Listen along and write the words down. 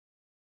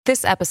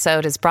This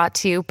episode is brought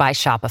to you by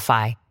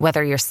Shopify.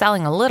 Whether you're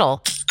selling a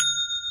little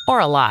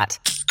or a lot,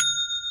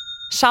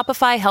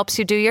 Shopify helps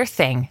you do your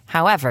thing,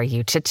 however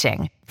you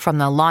cha-ching. From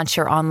the launch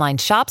your online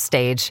shop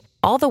stage,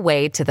 all the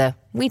way to the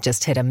we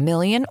just hit 1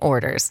 million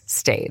orders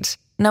stage.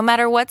 No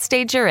matter what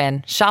stage you're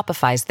in,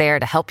 Shopify's there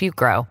to help you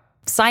grow.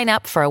 Sign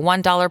up for a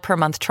 $1 per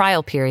month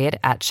trial period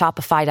at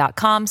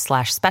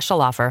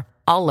shopify.com/special offer,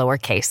 all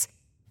lowercase.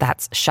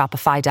 That's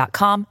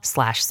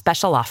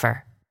shopify.com/special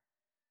offer.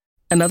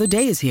 Another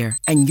day is here,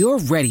 and you're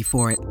ready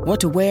for it. What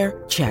to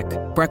wear? Check.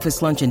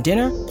 Breakfast, lunch, and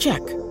dinner? Check.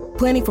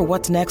 Planning for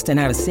what's next and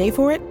how to save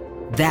for it?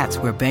 That's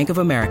where Bank of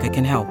America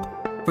can help.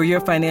 For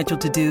your financial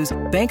to-dos,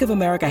 Bank of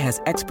America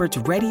has experts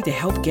ready to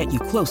help get you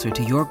closer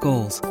to your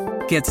goals.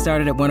 Get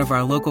started at one of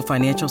our local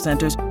financial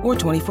centers or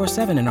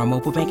 24/7 in our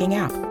mobile banking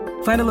app.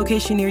 Find a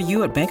location near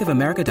you at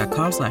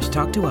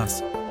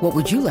bankofamerica.com/talktous. What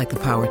would you like the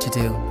power to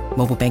do?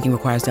 Mobile banking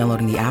requires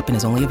downloading the app and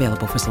is only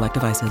available for select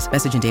devices.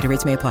 Message and data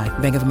rates may apply.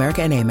 Bank of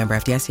America NA, member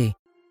FDIC.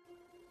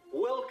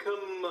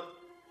 Welcome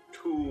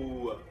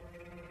to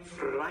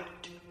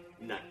Fright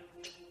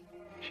Night.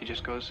 She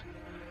just goes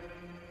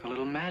a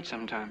little mad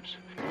sometimes.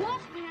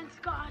 Wolfman's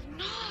got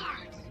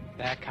nards.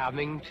 They're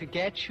coming to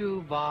get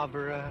you,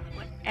 Barbara.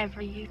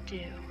 Whatever you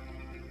do,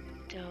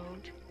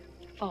 don't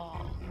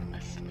fall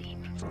asleep.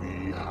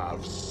 We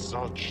have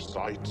such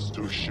sights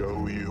to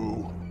show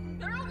you.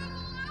 They're all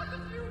gonna laugh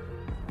at you.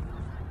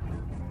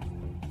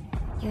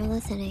 You're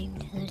listening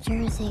to the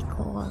Jersey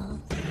Ghouls.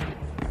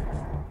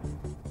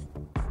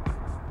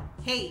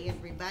 Hey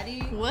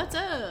everybody. What's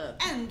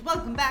up? And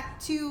welcome back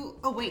to...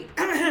 Oh wait.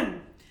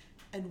 And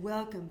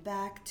welcome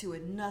back to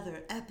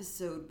another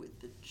episode with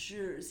the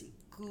Jersey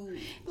Ghouls.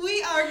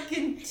 We are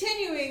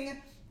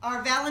continuing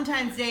our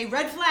Valentine's Day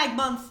Red Flag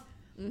Month.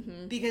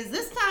 Mm-hmm. Because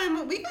this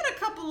time we got a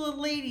couple of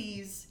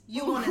ladies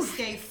you want to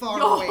stay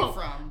far away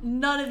from.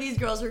 None of these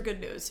girls are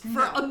good news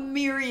for a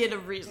myriad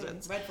of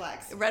reasons. Red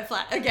flags. Red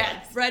flag again.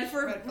 Red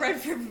for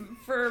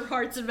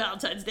Hearts and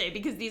Valentine's Day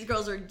because these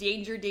girls are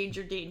danger.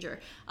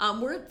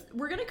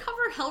 We're gonna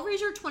cover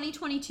Hellraiser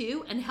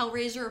 2022 and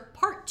Hellraiser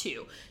Part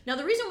 2. Now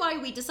the reason why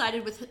we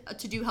decided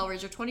to do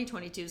Hellraiser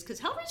 2022 is because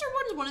Hellraiser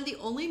 1 is one of the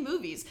only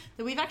movies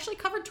that we've actually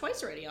covered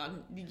twice already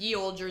on Ye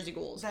Old Jersey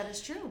Ghouls. That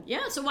is true.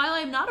 Yeah. So while I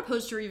am not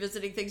opposed to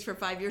revisiting things from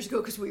 5 years ago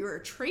because we were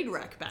a train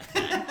wreck back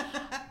then.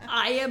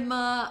 I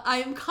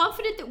am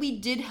confident that we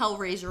did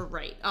Hellraiser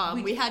right.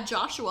 We had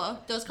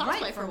Joshua does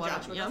cosplay for one.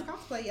 Joshua does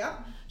cosplay,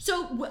 yeah.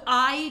 So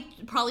I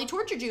probably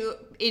tortured you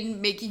in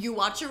making you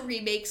watch a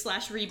remake /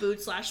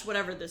 reboot /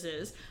 whatever this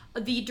is.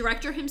 The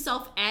director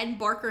himself and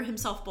Barker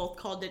himself both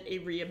called it a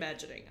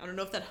reimagining. I don't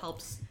know if that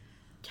helps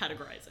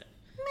categorize it.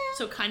 Meh.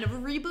 So kind of a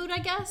reboot, I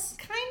guess.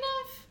 Kind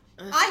of.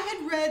 I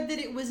had read that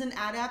it was an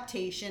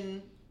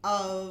adaptation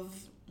of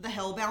The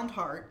Hellbound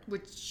Heart,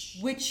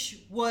 which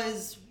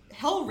was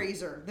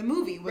Hellraiser, the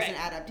movie, was an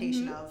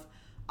adaptation of.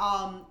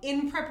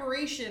 In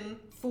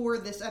preparation for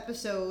this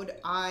episode,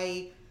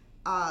 I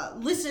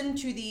listened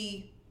to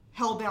the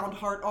Hellbound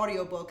Heart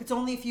audiobook. It's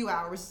only a few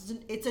hours.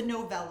 It's a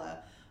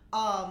novella.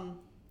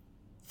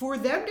 For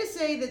them to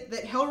say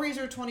that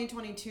Hellraiser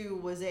 2022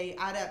 was a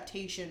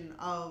adaptation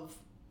of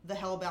the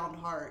Hellbound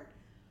Heart,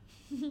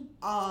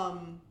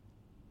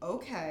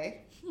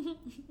 okay,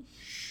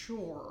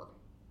 sure.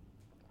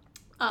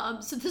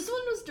 So this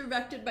one was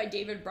directed by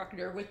David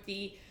Bruckner with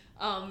the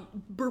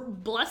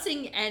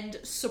blessing and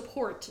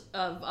support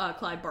of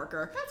Clive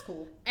Barker. That's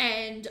cool.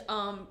 And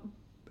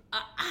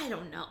I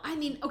don't know. I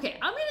mean, okay,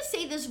 I'm going to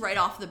say this right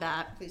off the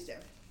bat. Please do.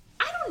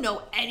 I don't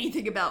know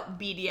anything about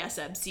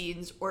BDSM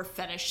scenes or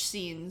fetish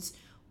scenes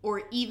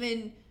or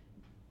even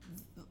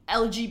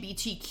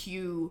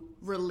LGBTQ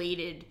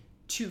related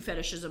to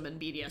fetishism and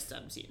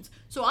BDSM scenes.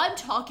 So I'm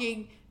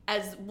talking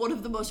as one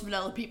of the most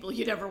vanilla people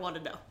you'd ever want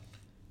to know.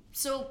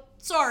 So,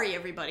 sorry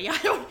everybody, I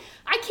can't,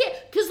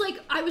 because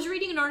like, I was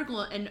reading an article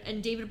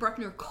and David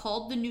Bruckner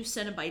called the new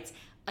Cenobites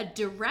a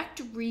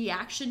direct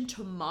reaction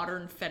to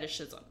modern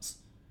fetishisms.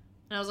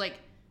 And I was like,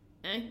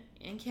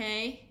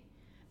 okay.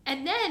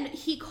 And then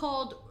he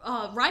called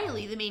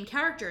Riley, the main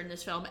character in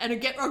this film, and a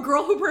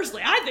girl who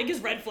personally I think is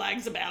red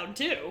flags abound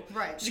too.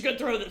 Right. Just gonna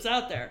throw this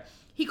out there.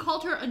 He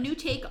called her a new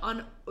take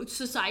on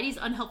society's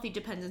unhealthy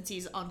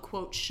dependencies on,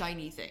 quote,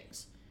 shiny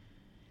things.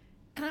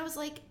 And I was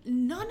like,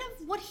 none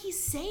of what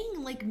he's saying,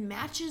 like,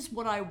 matches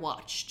what I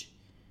watched.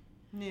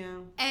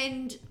 Yeah.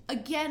 And,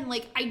 again,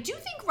 like, I do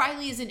think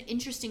Riley is an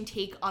interesting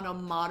take on a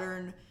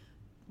modern,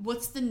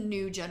 what's the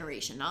new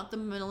generation? Not the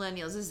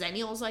millennials, the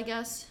zennials, I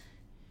guess?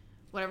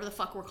 Whatever the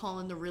fuck we're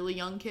calling the really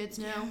young kids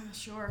now. Yeah,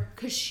 sure.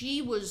 Because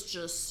she was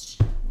just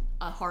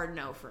a hard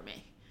no for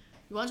me.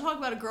 You want to talk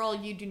about a girl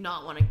you do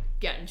not want to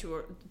get into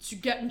a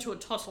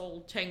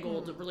tussle,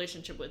 tangled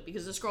relationship with,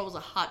 because this girl was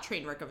a hot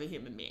train wreck of a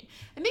human being.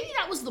 And maybe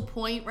that was the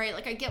point, right?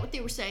 Like, I get what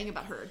they were saying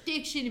about her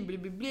addiction and blah,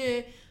 blah,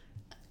 blah.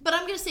 But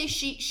I'm going to say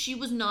she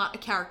was not a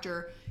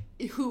character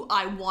who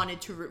I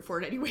wanted to root for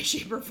in any way,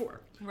 shape, or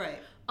form. Right.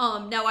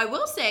 Now, I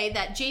will say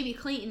that Jamie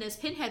Clayton as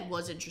Pinhead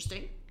was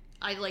interesting.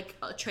 I like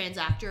a trans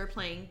actor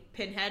playing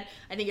Pinhead.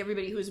 I think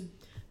everybody who's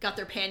got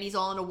their panties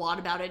all in a wad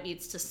about it,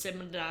 needs to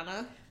simmer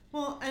down.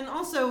 Well, and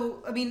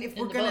also, I mean, if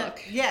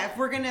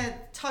we're gonna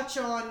touch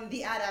on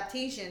the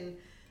adaptation,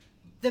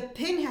 the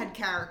Pinhead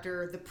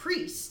character, the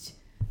priest,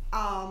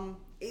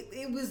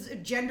 it was a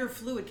gender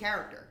fluid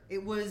character.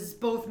 It was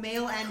both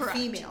male and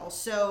female.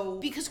 So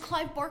because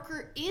Clive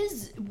Barker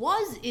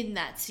was in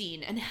that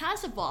scene and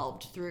has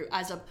evolved through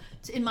as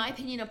in my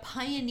opinion, a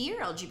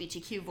pioneer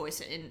LGBTQ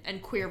voice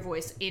and queer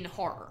voice in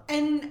horror.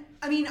 And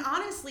I mean,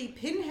 honestly,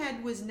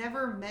 Pinhead was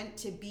never meant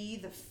to be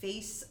the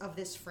face of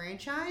this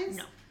franchise.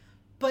 No.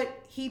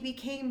 But he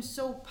became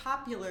so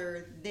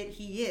popular that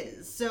he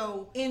is.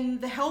 So in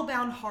The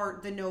Hellbound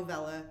Heart, the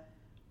novella,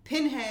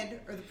 Pinhead,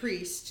 or the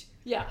priest,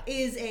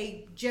 is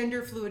a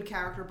gender fluid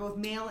character, both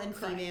male and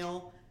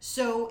female.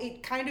 So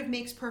it kind of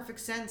makes perfect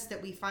sense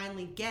that we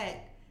finally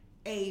get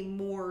a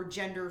more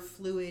gender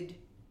fluid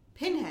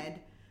Pinhead.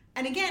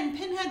 And again,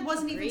 Pinhead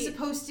wasn't even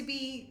supposed to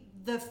be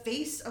the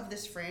face of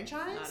this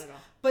franchise. Not at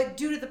all. But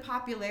due to the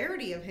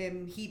popularity of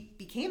him, he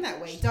became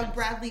that way. Doug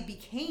Bradley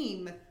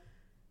became,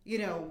 you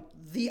know,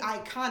 the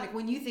iconic.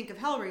 When you think of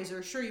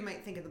Hellraiser, sure, you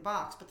might think of the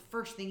box, but the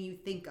first thing you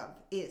think of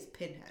is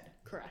Pinhead.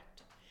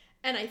 Correct.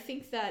 And I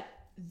think that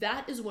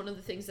is one of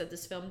the things that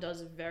this film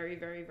does very,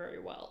 very, very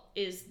well,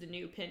 is the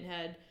new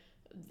Pinhead,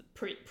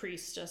 the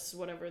priestess,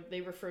 whatever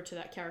they refer to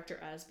that character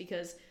as,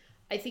 because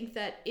I think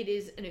that it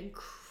is an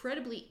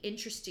incredibly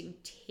interesting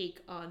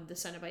take on the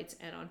Cenobites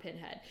and on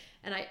Pinhead.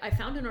 And I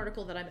found an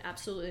article that I'm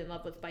absolutely in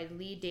love with by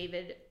Lee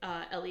David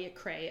Elliott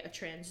Cray, a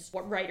trans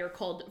writer,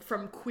 called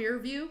From Queer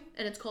View,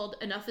 and it's called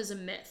Enough is a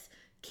Myth,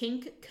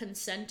 Kink,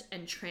 Consent,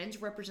 and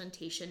Trans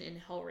Representation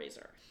in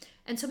Hellraiser.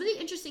 And some of the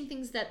interesting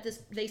things that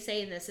they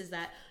say in this is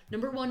that,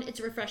 number one,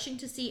 it's refreshing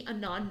to see a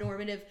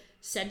non-normative,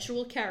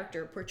 sensual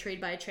character portrayed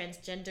by a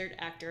transgendered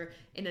actor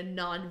in a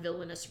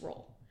non-villainous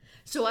role.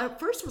 So at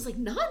first I was like,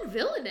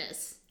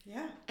 non-villainous?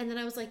 Yeah. And then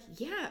I was like,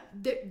 yeah,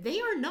 they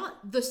are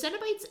not. The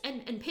Cenobites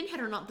and Pinhead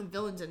are not the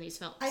villains in these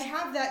films. I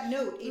have that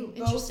note in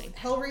both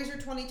Hellraiser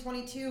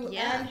 2022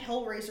 and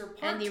Hellraiser Part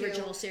 2. And the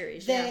original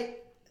series,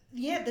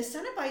 Yeah, the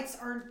Cenobites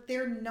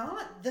they're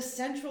not the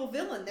central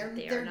villain.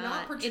 They're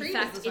not portrayed in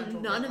fact, as the central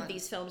in none villain. of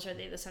these films are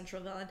they the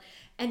central villain.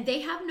 And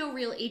they have no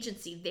real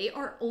agency. They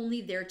are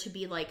only there to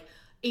be like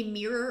a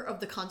mirror of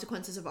the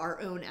consequences of our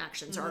own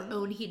actions, our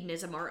own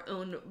hedonism, our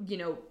own, you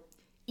know,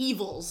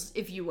 evils,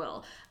 if you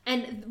will.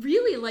 And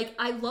really, like,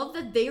 I love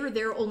that they are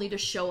there only to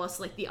show us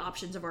like the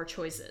options of our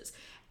choices.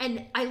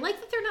 And I like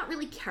that they're not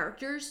really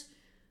characters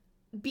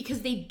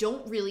because they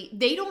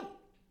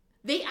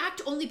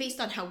act only based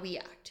on how we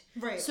act.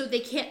 Right. So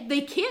they can't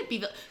be because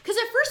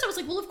at first I was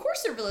like, well, of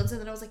course they're villains,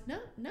 and then I was like, no,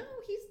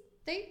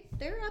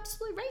 they're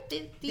absolutely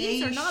right.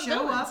 These are not show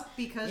villains. Up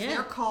because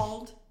they're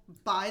called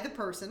by the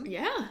person.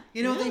 Yeah.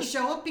 You know, they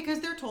show up because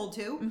they're told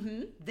to.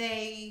 Mm-hmm.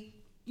 They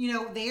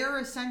are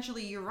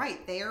essentially, you're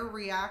right, they are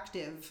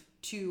reactive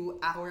to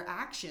our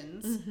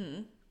actions.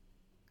 Mm-hmm.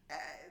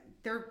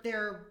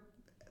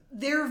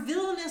 They're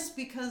villainous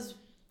because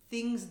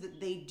things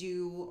that they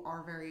do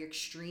are very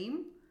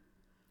extreme.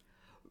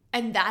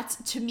 And that's,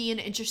 to me, an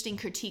interesting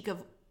critique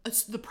of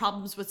the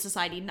problems with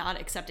society not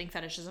accepting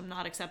fetishism,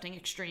 not accepting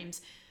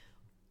extremes.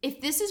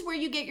 If this is where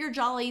you get your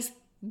jollies,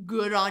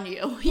 good on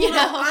you. You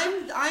know?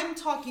 I'm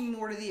talking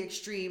more to the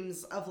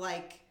extremes of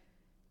like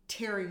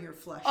tearing your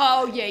flesh.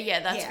 Oh away. Yeah,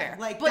 that's fair.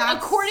 Like, but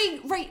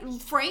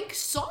Frank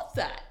sought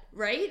that,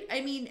 right?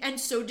 I mean, and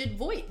so did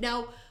Voight.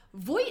 Now,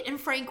 Voight and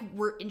Frank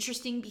were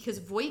interesting because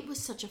Voight was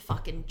such a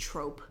fucking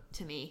trope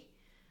to me.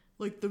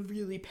 Like the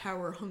really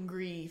power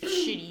hungry,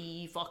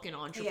 shitty fucking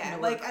entrepreneur. Yeah,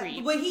 like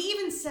creep. When he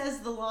even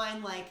says the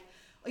line like,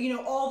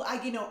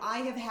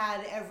 I have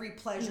had every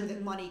pleasure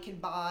that money can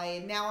buy,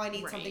 and now I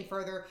need something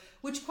further.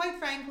 Which, quite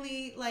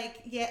frankly,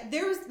 like, yeah,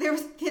 there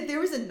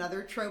was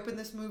another trope in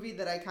this movie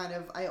that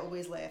I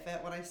always laugh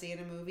at when I see in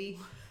a movie.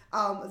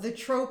 The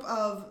trope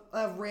of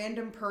a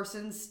random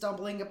person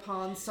stumbling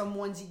upon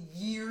someone's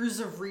years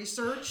of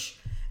research.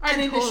 And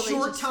in a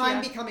short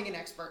time becoming an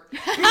expert.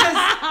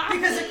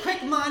 Because a quick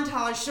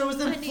montage shows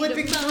them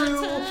flipping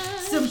through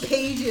some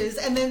pages,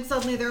 and then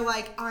suddenly they're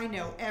like, I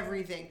know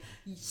everything.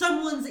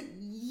 Someone's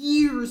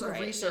years of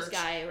research.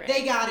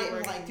 They got it.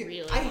 Like, dude,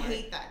 really I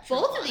hate that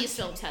trope. Both of these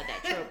films had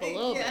that trope a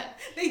little bit.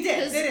 They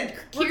did.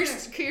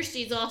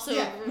 Kirsty's also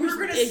we're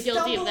gonna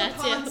guilty of that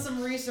upon too.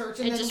 Some research,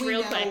 and then just we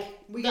real know,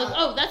 quick.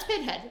 Oh, that's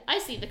Pinhead. I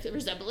see the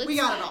resemblance. We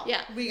got it all.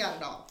 Yeah, we got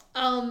it all.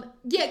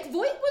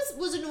 Voight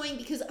was annoying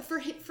because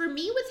for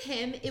me with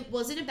him, it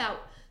wasn't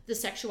about the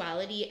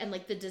sexuality and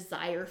like the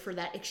desire for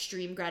that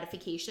extreme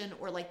gratification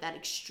or like that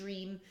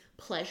extreme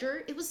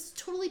pleasure. It was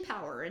totally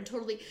power and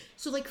totally.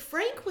 So like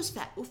Frank was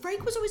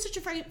always such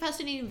a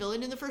fascinating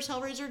villain in the first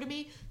Hellraiser to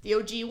me, the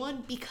OG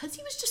one, because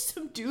he was just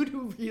some dude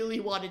who really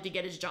wanted to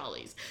get his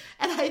jollies,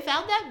 and I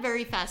found that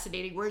very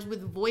fascinating. Whereas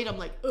with Voight, I'm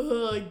like,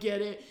 I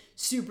get it,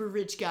 super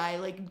rich guy,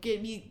 like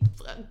give me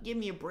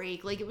a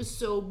break. Like it was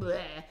so bleh.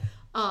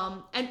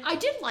 And I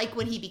did like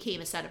when he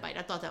became a Cenobite.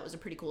 I thought that was a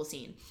pretty cool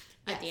scene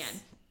at the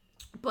end.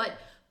 But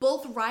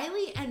both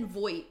Riley and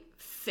Voight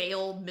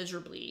fail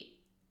miserably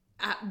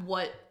at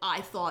what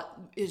I thought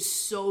is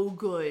so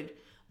good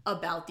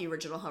about the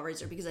original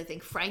Hellraiser, because I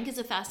think Frank is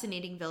a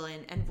fascinating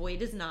villain and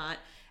Voight is not,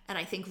 and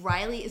I think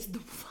Riley is the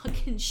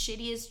fucking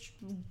shittiest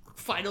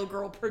final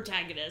girl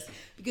protagonist,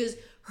 because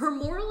her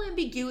moral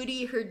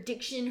ambiguity, her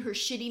diction, her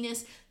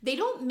shittiness, they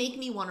don't make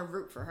me want to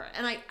root for her.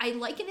 And I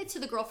liken it to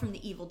the girl from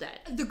The Evil Dead.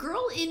 The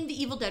girl in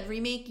the Evil Dead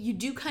remake, you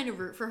do kind of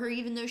root for her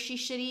even though she's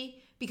shitty,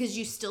 because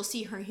you still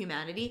see her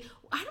humanity.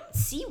 I don't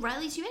see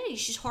Riley's humanity.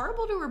 She's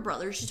horrible to her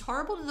brother. She's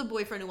horrible to the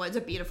boyfriend who winds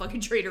up being a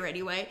fucking traitor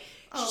anyway.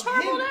 She's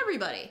horrible to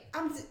everybody.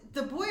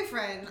 The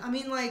boyfriend, I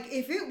mean, like,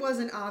 if it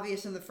wasn't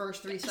obvious in the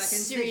first 3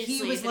 seconds Seriously,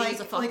 that he was like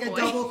a boy.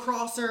 double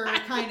crosser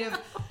kind of,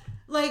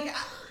 like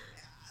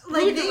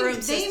Read the they room,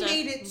 made sister.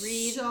 it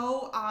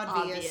so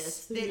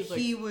obvious that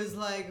he was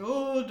like,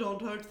 oh, don't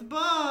touch the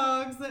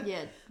box.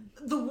 Yeah.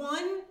 The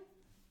one,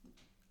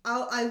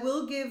 I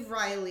will give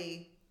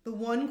Riley, the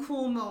one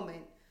cool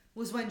moment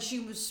was when she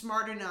was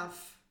smart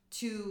enough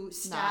to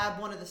stab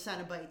one of the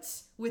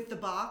Cenobites with the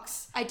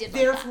box. I did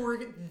like Therefore,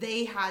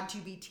 they had to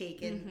be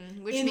taken.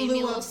 Which made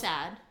me a little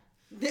sad.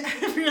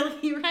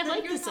 Really? I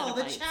like the the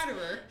Cenobites.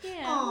 chatterer.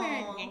 Yeah.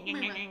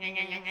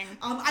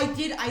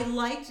 I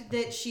liked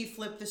that she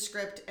flipped the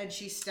script and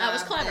she stabbed That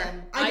was clever.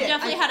 them. I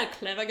definitely had a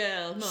clever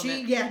girl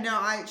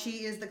moment.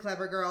 She is the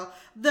clever girl.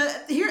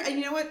 And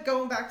you know what?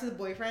 Going back to the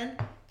boyfriend,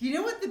 you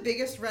know what the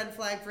biggest red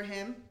flag for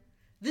him?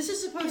 This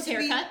is supposed to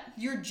be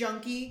your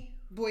junkie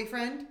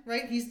boyfriend,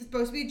 right? He's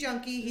supposed to be a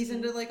junkie. He's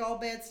into like all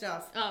bad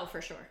stuff. Oh,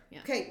 for sure. Yeah.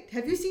 Okay,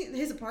 have you seen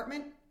his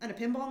apartment and a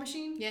pinball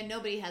machine? Yeah,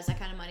 nobody has that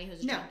kind of money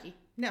who's a junkie.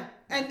 No,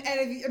 and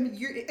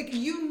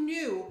you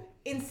knew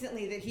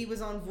instantly that he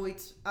was on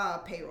Voight's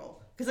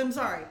payroll. Because I'm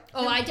sorry.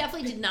 Oh, I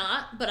definitely did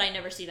not, but I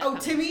never see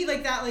that. To me,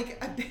 like that,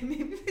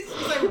 maybe it's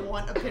because I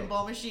want a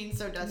pinball machine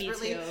so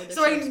desperately. Me too.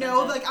 So I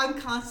know, like, I'm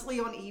constantly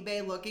on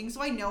eBay looking,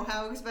 so I know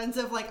how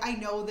expensive. Like, I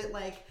know that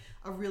like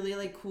a really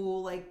like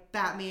cool like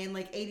Batman,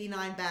 like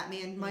 89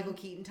 Batman Michael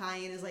Keaton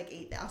tie-in is like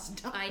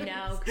 $8,000. I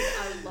know, because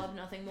I would love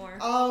nothing more.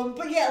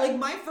 But yeah, like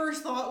my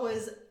first thought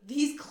was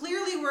he's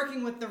clearly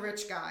working with the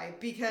rich guy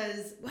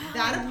because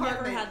that apartment. I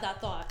never had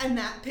that thought. And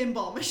that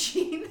pinball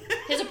machine.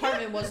 His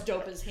apartment was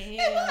dope as hell.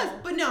 It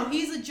was, but no,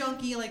 he's a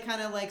junkie, like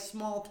kind of like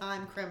small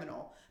time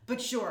criminal. But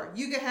sure,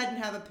 you go ahead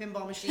and have a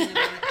pinball machine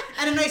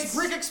and a nice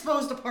brick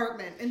exposed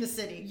apartment in the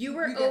city. You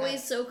were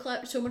always so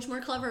much more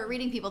clever at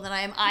reading people than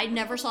I am. I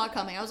never saw it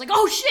coming. I was like,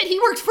 oh shit, he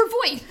works for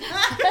Voight.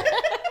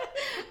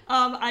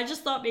 I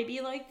just thought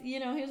maybe like, he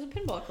was a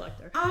pinball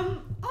collector.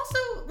 Also,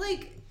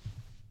 like,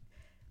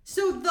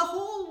 so the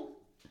whole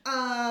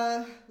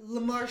Le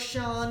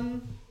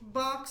Marchand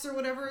box or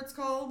whatever it's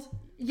called.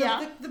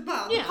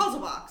 The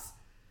puzzle box.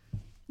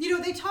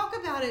 They talk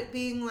about it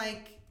being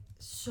like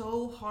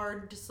so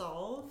hard to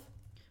solve.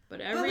 But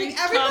everybody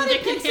Tom,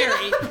 Dick, and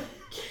Harry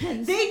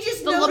they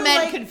just the know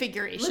lament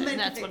configuration.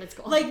 That's what it's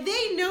called. Like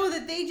they know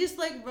that they just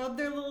like rub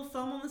their little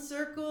thumb on the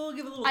circle,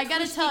 give a little. I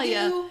gotta tell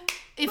you,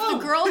 if the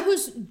girl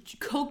who's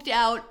coked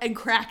out and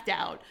cracked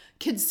out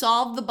can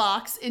solve the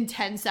box in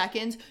 10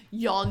 seconds,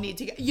 y'all need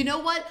to get. You know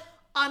what?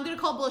 I'm gonna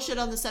call bullshit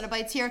on the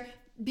Cenobites here.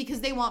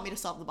 Because they want me to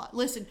solve the box.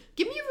 Listen,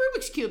 give me a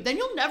Rubik's Cube, then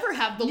you'll never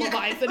have the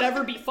Leviathan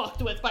ever be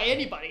fucked with by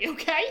anybody,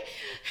 okay?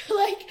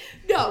 Like,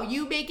 no,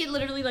 you make it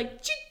literally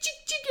like, chick, chick,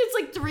 chick, it's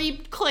like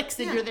 3 clicks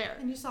and you're there.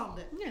 And you solved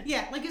it.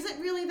 Yeah, like, is it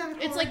really that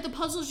hard? It's like the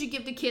puzzles you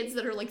give to kids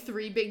that are like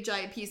 3 big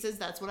giant pieces,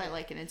 that's what I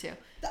liken it to.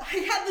 I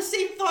had the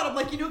same thought of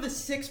like, the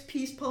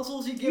 6-piece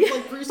puzzles you give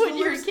like preschoolers? When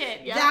you're a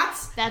kid, yeah.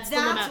 That's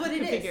what it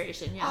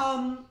configuration, is.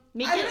 Yeah.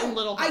 Make it a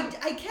little hard.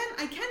 I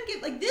can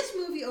give, like, this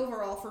movie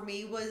overall for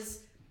me was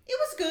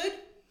good.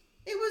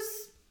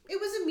 It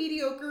was a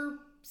mediocre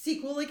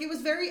sequel. Like, it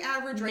was very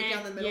average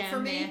down the middle for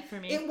me.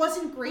 It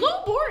wasn't great. A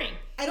little boring.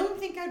 I don't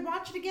think I'd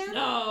watch it again.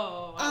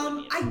 No.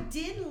 I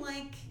did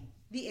like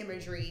the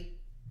imagery.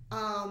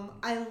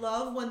 I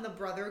love when the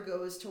brother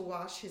goes to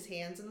wash his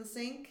hands in the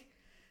sink.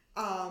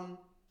 And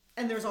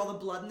there's all the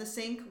blood in the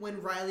sink.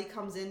 When Riley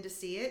comes in to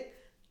see it,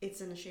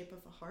 it's in the shape of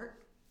a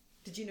heart.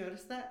 Did you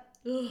notice that?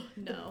 Ugh,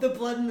 no. The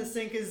blood in the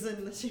sink is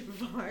in the shape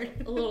of a heart.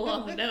 A little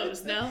on the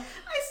nose, no?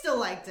 I still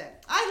liked it.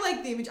 I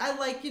like the image. I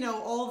like,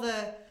 all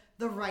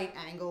the right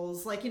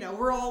angles. Like,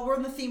 we're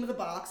in the theme of the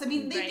box. I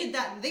mean, they did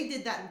that. They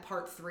did that in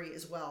part 3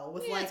 as well,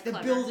 with like the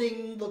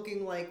building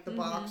looking like the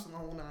box and the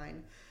whole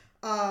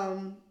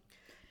 9.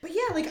 But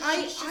yeah, like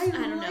I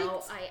don't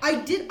know.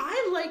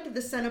 I liked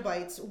the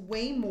Cenobites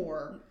way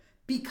more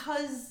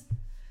because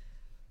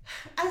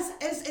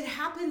as it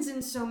happens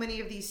in so many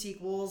of these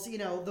sequels,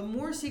 the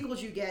more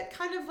sequels you get,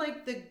 kind of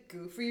like the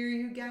goofier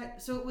you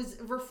get. So it was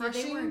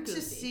refreshing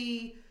to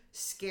see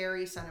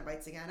scary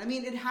Cenobites again. I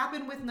mean, it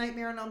happened with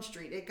Nightmare on Elm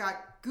Street. It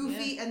got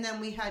goofy and then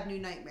we had New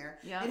Nightmare.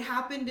 Yeah. It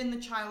happened in the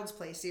Child's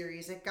Play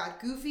series. It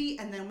got goofy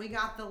and then we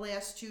got the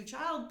last 2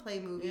 Child Play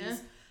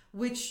movies,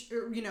 which,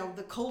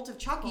 the Cult of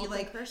Chucky,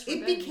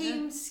 it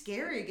became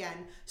scary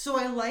again. So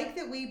I like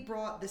that we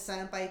brought the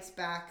Cenobites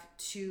back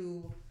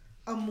to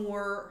a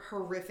more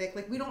horrific,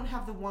 like, we don't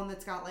have the one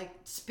that's got like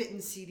spitting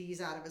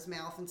CDs out of his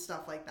mouth and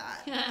stuff like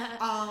that.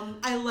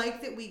 I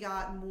like that we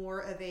got more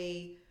of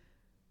a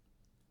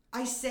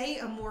I say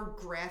a more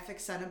graphic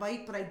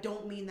Cenobite, but I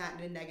don't mean that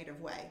in a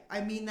negative way.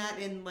 I mean that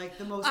in like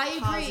the most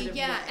positive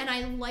way. And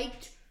I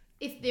liked,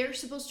 if they're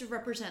supposed to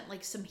represent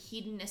like some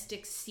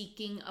hedonistic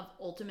seeking of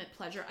ultimate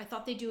pleasure, I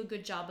thought they do a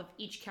good job of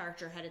each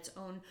character had its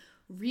own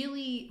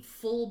really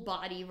full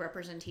body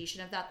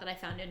representation of that I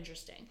found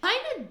interesting. Kind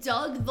of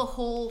dug the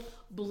whole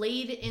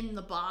blade in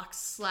the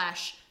box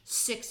 /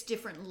 6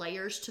 different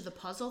layers to the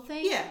puzzle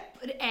thing. Yeah.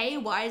 But A,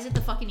 why is it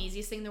the fucking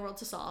easiest thing in the world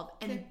to solve?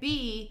 And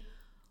B,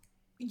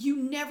 you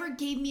never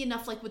gave me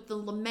enough, like with the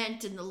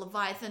lament and the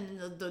Leviathan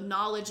and the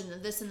knowledge and the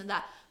this and the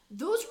that.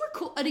 Those were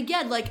cool. And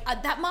again, like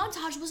that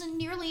montage wasn't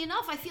nearly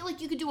enough. I feel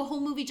like you could do a whole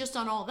movie just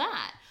on all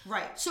that.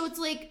 Right. So it's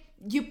like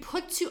you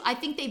I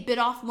think they bit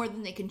off more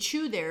than they can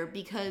chew there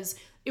because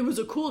it was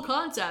a cool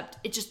concept.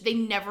 It just, they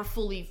never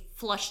fully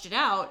flushed it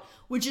out,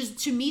 which is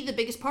to me the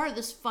biggest part of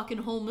this fucking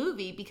whole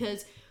movie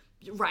because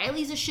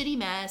Riley's a shitty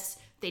mess.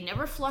 They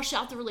never flush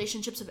out the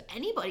relationships of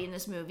anybody in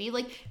this movie.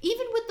 Like,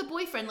 even with the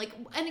boyfriend, like,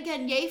 and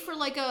again, yay for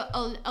like a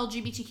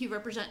LGBTQ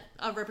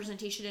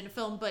representation in a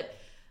film, but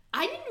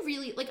I didn't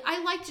really, like,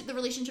 I liked the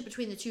relationship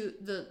between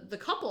the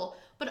couple,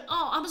 but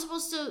I'm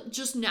supposed to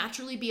just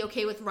naturally be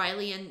okay with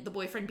Riley and the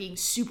boyfriend being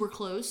super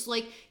close.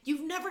 Like,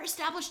 you've never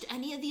established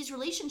any of these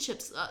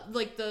relationships,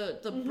 like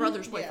the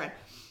brother's boyfriend.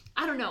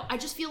 Yeah. I don't know. I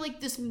just feel like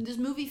this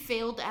movie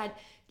failed at,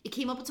 it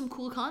came up with some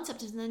cool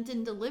concepts and then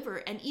didn't deliver.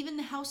 And even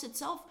the house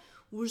itself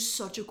was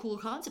such a cool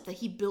concept that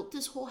he built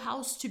this whole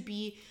house to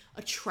be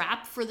a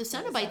trap for the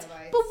Cenobites.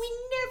 But we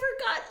never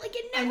got, like,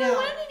 it never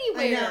went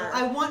anywhere.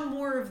 I want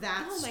more of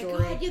that story. Oh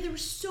my god, yeah, there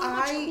was so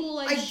much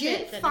cool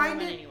shit that never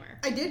went anywhere.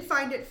 I did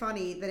find it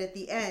funny that at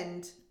the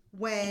end,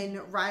 when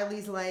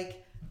Riley's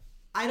like,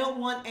 I don't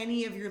want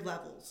any of your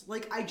levels.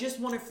 Like, I just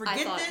want to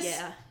forget this.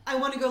 Yeah. I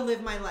want to go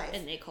live my life.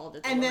 And they called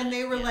it then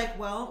they were like,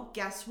 well,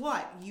 guess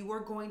what? You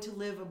are going to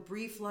live a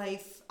brief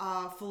life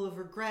full of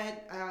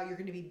regret. You're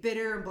going to be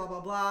bitter and blah,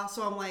 blah, blah.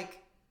 So I'm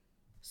like,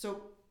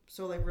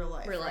 so like real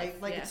life,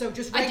 right? Like, yeah. So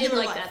just regular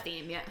life. I did like that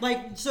theme, yeah.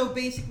 Like, so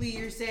basically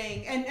you're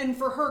saying, and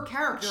for her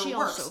character, she it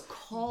works. Also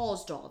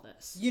caused all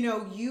this. You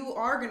know, you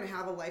are going to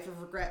have a life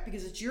of regret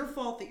because it's your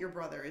fault that your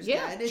brother is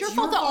dead. It's your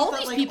fault that all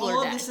these people are dead.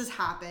 All of this has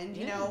happened,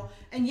 you know?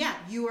 And yeah,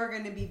 you are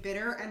going to be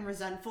bitter and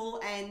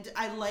resentful. And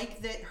I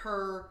like that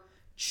her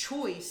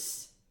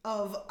choice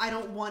of, I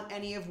don't want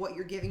any of what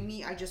you're giving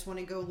me. I just want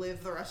to go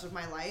live the rest of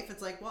my life.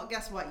 It's like, well,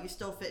 guess what? You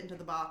still fit into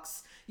the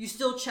box. You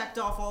still checked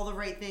off all the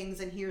right things,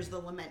 and here's the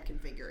lament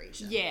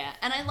configuration. Yeah,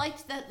 and I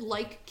liked that,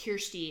 like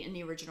Kirsty in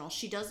the original,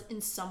 she does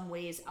in some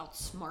ways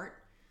outsmart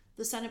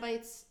the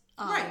Cenobites.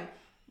 Right.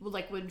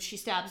 Like when she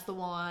stabs the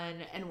one,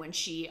 and when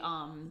she,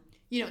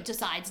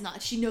 decides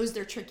not, she knows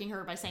they're tricking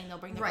her by saying they'll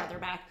bring their brother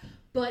back.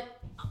 But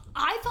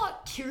I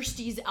thought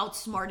Kirsty's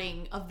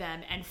outsmarting of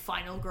them and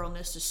Final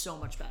Girlness is so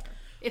much better,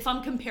 if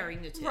I'm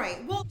comparing the two.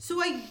 Right. Well,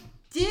 so I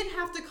did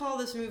have to call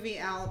this movie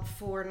out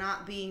for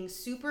not being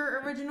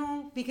super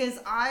original because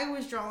I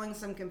was drawing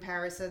some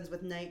comparisons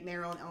with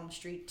Nightmare on Elm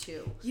Street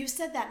 2. You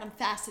said that and I'm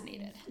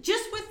fascinated.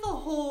 Just with the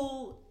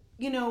whole,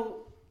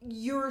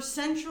 your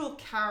central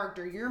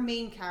character, your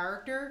main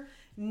character,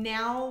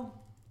 now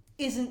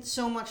isn't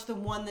so much the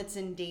one that's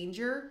in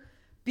danger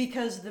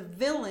because the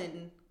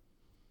villain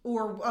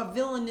or a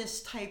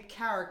villainous type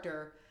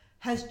character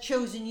has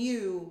chosen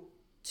you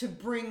to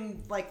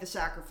bring like the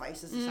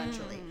sacrifices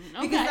essentially.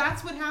 Okay. Because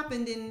that's what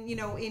happened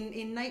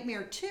in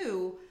Nightmare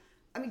 2.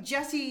 I mean,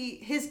 Jesse,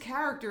 his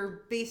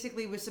character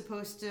basically was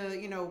supposed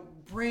to,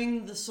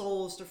 bring the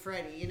souls to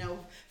Freddy.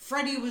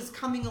 Freddy was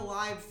coming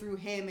alive through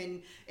him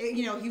and,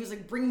 he was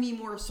like, bring me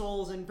more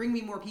souls and bring me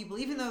more people.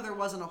 Even though there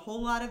wasn't a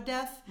whole lot of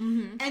death,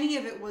 any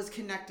of it was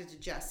connected to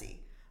Jesse.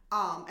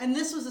 And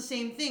this was the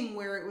same thing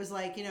where it was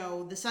like, the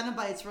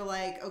Cenobites were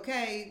like,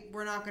 okay,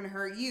 we're not going to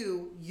hurt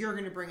you. You're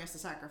going to bring us the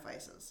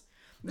sacrifices.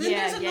 Then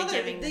there's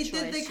another,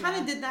 they kind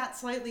of did that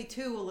slightly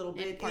too, a little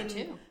bit. In part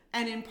 2.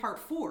 And in part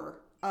 4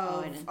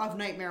 of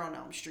Nightmare on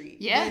Elm Street.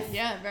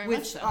 Very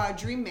much so.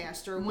 Dream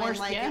Master, when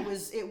it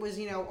was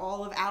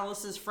all of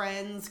Alice's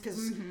friends,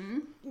 because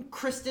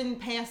Kristen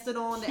passed it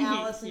on to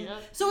Alice. And,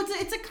 so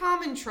it's a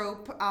common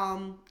trope.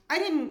 I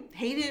didn't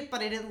hate it, but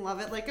I didn't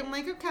love it. Like, I'm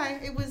like, okay,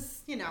 it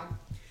was,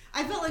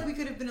 I felt like we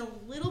could have been a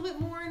little bit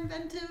more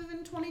inventive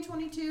in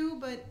 2022,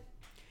 but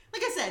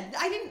like I said,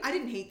 I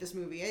didn't hate this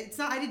movie.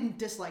 I didn't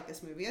dislike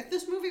this movie.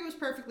 This movie was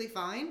perfectly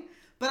fine,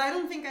 but I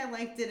don't think I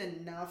liked it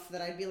enough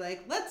that I'd be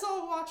like, let's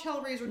all watch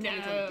Hellraiser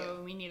 2022.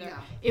 No, me neither. No.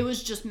 It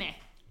was just meh.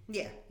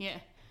 Yeah. Yeah.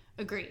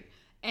 Agreed.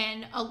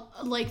 And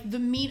like the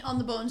meat on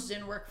the bones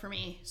didn't work for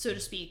me, so to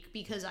speak,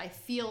 because I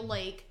feel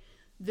like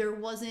there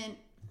wasn't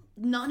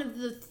none of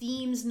the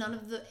themes, none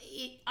of the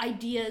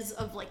ideas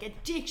of like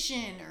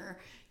addiction or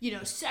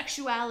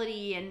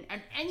sexuality and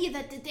any of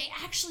that they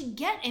actually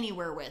get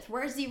anywhere with.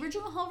 Whereas the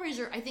original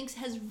Hellraiser, I think,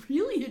 has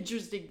really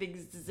interesting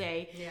things to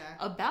say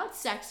about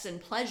sex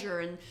and pleasure.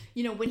 And,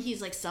 when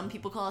he's like, some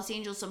people call us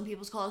angels, some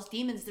people call us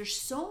demons. There's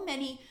so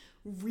many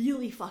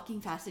really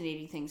fucking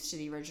fascinating things to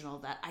the original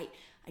that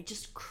I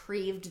just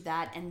craved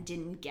that and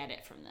didn't get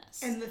it from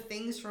this. And the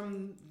things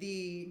from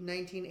the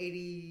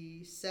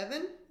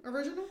 1987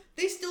 original,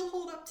 they still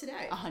hold up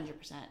today.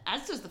 100%.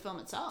 As does the film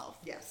itself.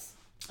 Yes.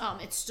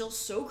 It's still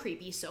so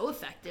creepy, so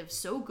effective,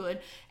 so good.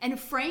 And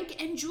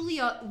Frank and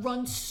Julia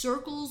run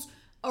circles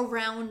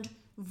around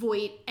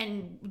Voight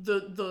and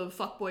the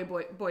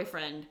fuckboy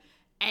boyfriend,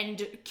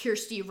 and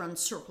Kirsty runs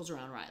circles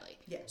around Riley.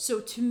 Yeah. So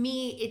to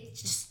me, it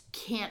just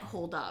can't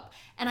hold up.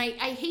 And I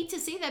hate to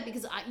say that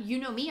because you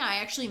know me, I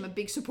actually am a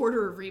big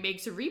supporter of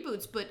remakes and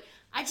reboots, but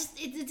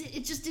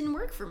it just didn't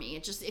work for me.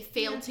 It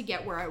failed to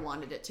get where I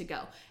wanted it to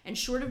go. And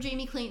short of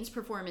Jamie Clayton's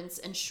performance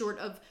and short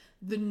of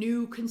the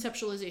new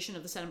conceptualization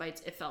of the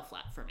Cenobites, it fell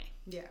flat for me.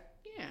 Yeah.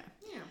 Yeah.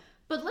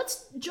 But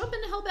let's jump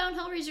into Hellbound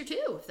Hellraiser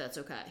 2, if that's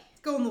okay.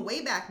 Go in the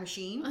Wayback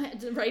Machine.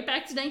 Right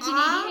back to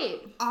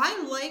 1988.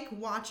 I like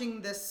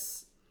watching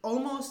this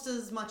almost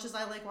as much as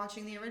I like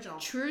watching the original.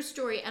 True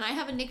story. And I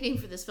have a nickname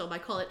for this film. I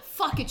call it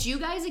Fuck It's You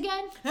Guys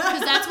Again.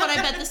 Because that's what I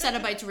bet the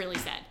Cenobites really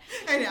said.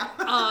 I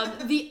know.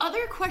 The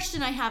other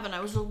question I have, and I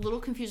was a little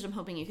confused, I'm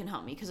hoping you can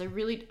help me, because I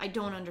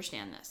don't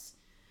understand this.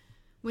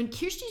 When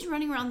Kirsty's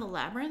running around the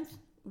labyrinth,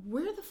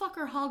 where the fuck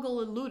are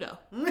Hoggle and Ludo?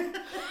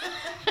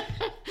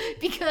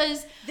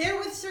 Because they're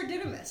with Sir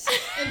Didymus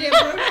and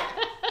Ambrosia.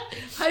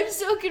 I'm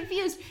so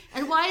confused.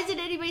 And why isn't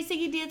anybody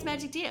singing Dance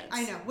Magic Dance?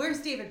 I know. Where's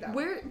David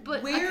Bowie?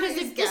 Where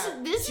is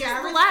this is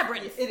the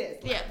labyrinth. It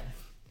is. Yeah.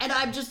 And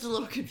I'm just a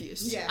little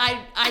confused. Yeah.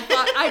 I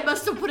thought I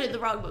must have put it in the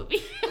wrong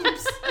movie.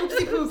 Oops.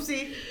 Oopsie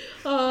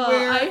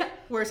poopsie.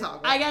 Where's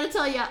Hogwarts? I gotta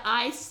tell you,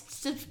 I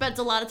spent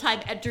a lot of time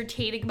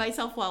entertaining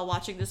myself while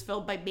watching this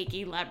film by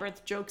making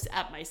labyrinth jokes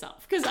at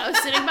myself. Because I was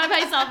sitting by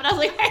myself and I was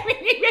like,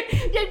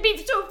 it'd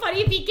be so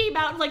funny if he came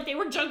out and like they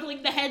were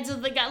juggling the heads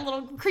of the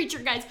little creature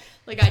guys.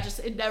 Like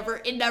it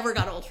never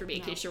got old for me,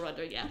 in case you're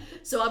wondering, yeah.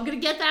 So I'm gonna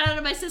get that out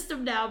of my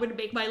system now. I'm gonna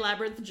make my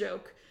labyrinth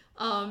joke.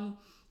 I'm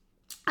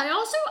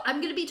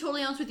gonna be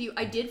totally honest with you,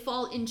 I did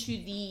fall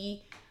into the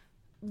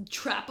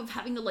trap of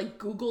having to like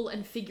Google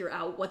and figure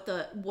out what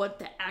the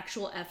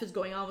actual F is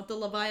going on with the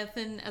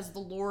Leviathan as the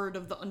lord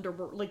of the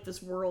underworld, like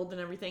this world and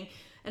everything.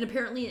 And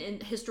apparently,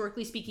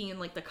 historically speaking, in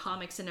like the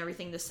comics and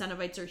everything, the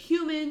Cenobites are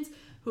humans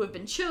who have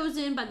been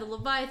chosen by the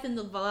Leviathan.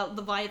 The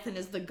Leviathan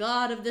is the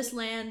god of this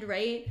land,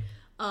 right?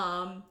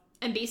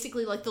 And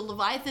basically, like the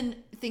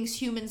Leviathan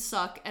thinks humans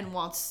suck and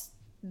wants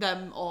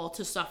them all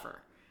to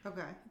suffer.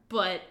 Okay.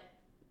 But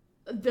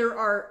there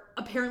are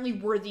apparently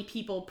worthy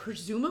people,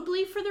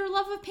 presumably for their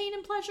love of pain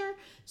and pleasure.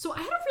 So I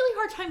had a really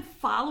hard time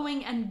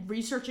following and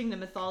researching the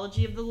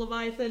mythology of the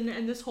Leviathan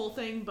and this whole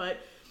thing. But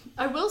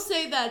I will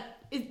say that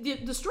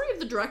the story of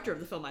the director of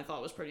the film I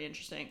thought was pretty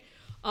interesting.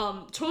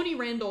 Tony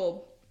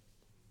Randall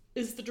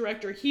is the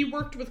director. He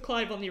worked with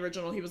Clive on the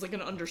original. He was like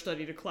an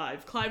understudy to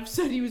Clive. Clive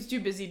said he was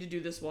too busy to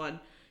do this one.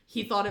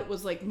 He thought it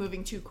was like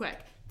moving too quick.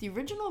 The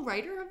original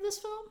writer of this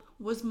film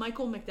was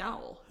Michael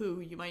McDowell, who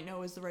you might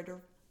know is the writer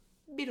of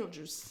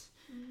Beetlejuice,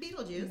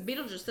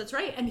 that's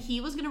right. And he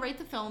was going to write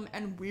the film,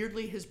 and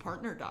weirdly his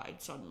partner died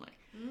suddenly.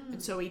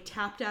 And so he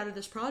tapped out of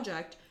this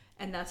project,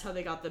 and that's how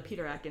they got the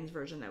Peter Atkins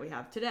version that we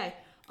have today.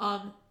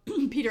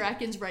 Peter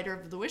Atkins, writer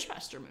of the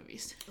Wishmaster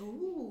movies.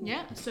 Ooh.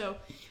 Yeah, so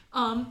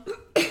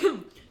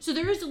so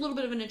there is a little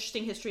bit of an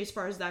interesting history as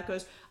far as that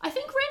goes. I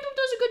think Randall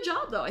does a good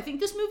job, though. I think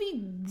this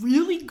movie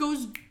really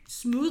goes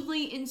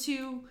smoothly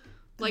into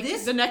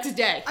the next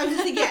day. I was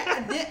thinking,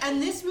 yeah,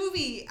 and this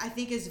movie I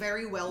think is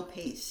very well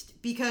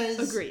paced because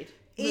agreed.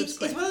 It's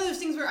one of those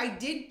things where I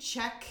did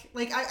check,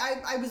 like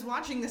I was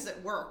watching this at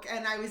work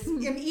and I'm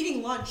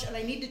eating lunch and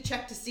I need to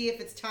check to see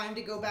if it's time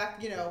to go back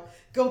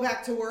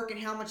to work and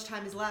how much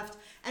time is left.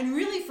 And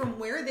really from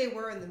where they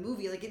were in the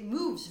movie, like it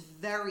moves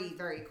very,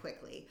 very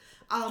quickly.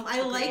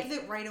 I like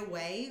that right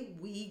away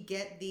we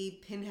get the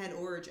Pinhead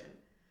origin.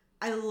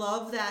 I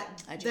love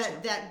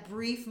that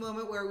brief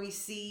moment where we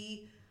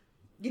see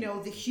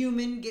the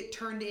human get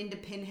turned into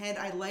Pinhead.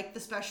 I like the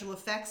special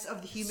effects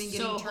of the human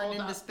getting turned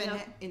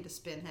into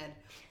Spinhead.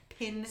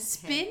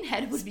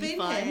 Spinhead would be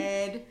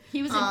fun.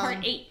 He was in part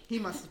 8. He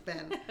must have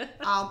been.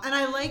 And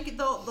I like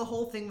the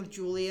whole thing with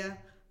Julia,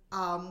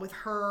 with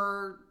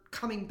her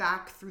coming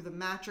back through the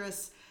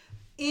mattress.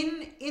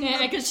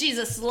 Because she's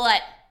a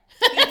slut.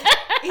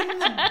 In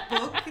the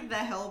book, The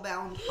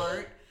Hellbound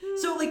Heart.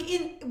 So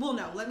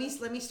let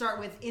me start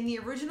with, in the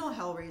original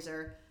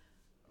Hellraiser,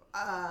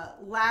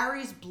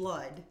 Larry's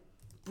blood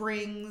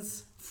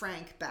brings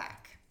Frank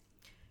back.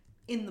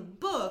 In the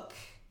book,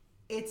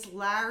 it's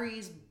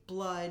Larry's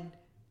blood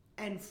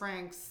and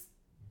Frank's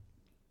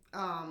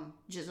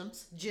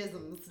jisms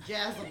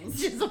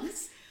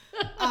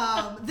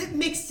that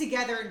mix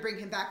together and bring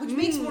him back, which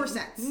makes more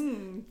sense.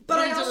 But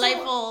I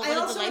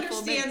also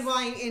understand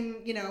why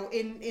in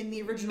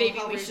the original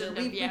Hellraiser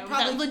we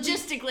probably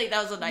logistically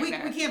that was a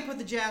nightmare. We can't put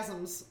the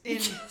jasms in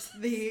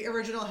the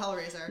original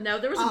Hellraiser. No,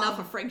 there was enough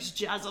of Frank's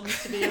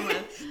jasms to begin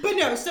with. But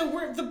no,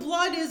 so the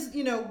blood is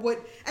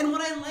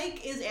what I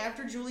like is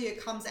after Julia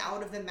comes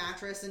out of the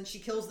mattress and she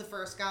kills the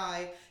first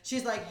guy,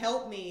 she's like,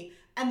 help me.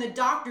 and the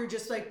doctor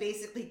just like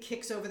basically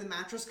kicks over the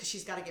mattress because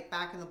she's got to get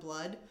back in the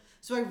blood.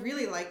 So I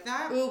really like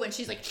that. Ooh, when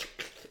she's like...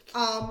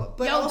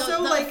 But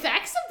also the like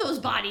effects of those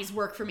bodies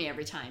work for me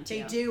every time too.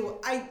 They do.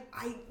 I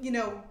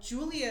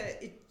Julia,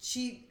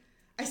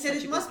 I said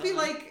it must be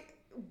like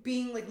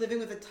being like living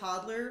with a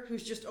toddler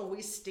who's just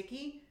always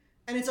sticky.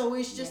 And it's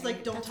always just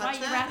like, don't touch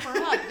that. That's why you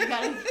wrap her up. You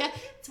gotta,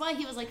 that's why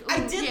he was like,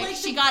 I did like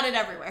she got it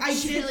everywhere.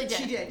 She really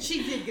did.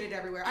 She did get it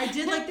everywhere. I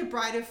did like the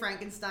Bride of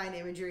Frankenstein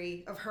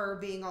imagery of her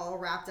being all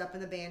wrapped up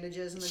in the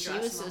bandages and the dress.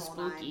 She was so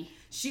spooky.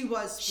 She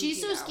was spooky.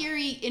 She's so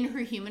scary in her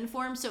human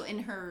form, so in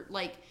her,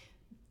 like,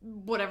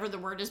 whatever the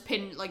word is,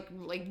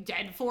 like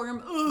dead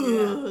form.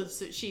 Ugh,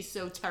 she's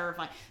so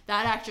terrifying.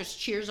 That actress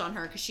cheers on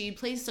her because she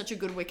plays such a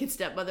good wicked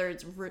stepmother.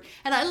 It's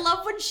and I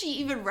love when she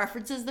even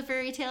references the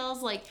fairy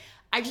tales. Like,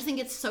 I just think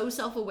it's so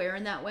self-aware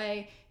in that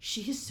way.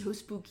 She is so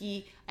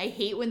spooky. I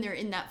hate when they're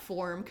in that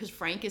form because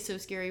Frank is so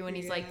scary when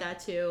he's like that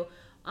too.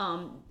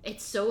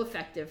 It's so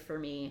effective for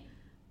me.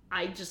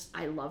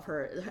 I love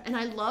her. And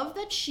I love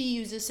that she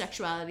uses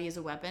sexuality as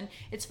a weapon.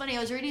 It's funny, I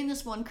was reading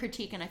this one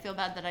critique, and I feel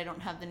bad that I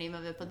don't have the name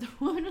of it, but the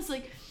woman was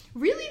like,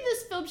 really,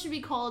 this film should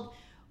be called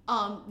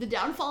The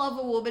Downfall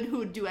of a Woman Who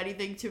Would Do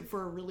Anything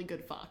for a Really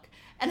Good Fuck.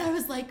 And I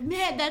was like,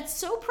 man, that's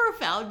so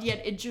profound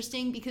yet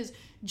interesting, because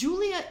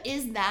Julia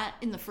is that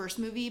in the first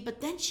movie, but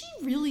then she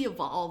really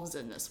evolves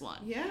in this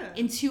one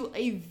into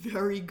a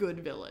very good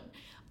villain.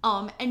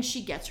 And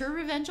she gets her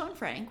revenge on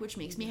Frank, which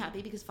makes me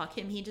happy because fuck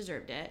him, he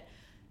deserved it.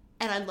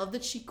 And I love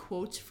that she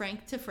quotes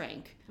Frank to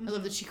Frank. I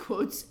love that she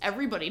quotes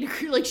everybody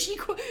to like she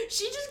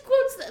just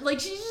quotes that. Like,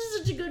 she's just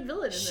such a good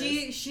villain in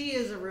this. She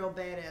is a real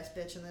badass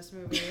bitch in this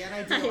movie, and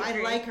I do.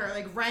 I like her.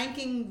 Like,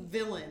 ranking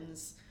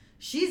villains,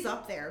 she's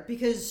up there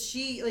because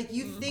she, like,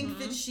 you think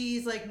that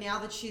she's like, now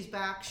that she's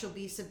back, she'll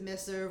be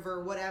submissive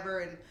or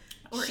whatever, and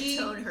she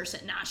doubles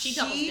down.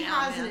 She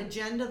has an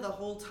agenda the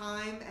whole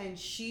time, and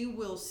she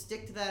will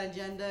stick to that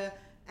agenda.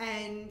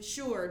 And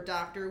sure,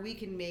 doctor, we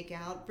can make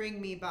out.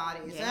 Bring me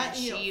bodies. Yeah,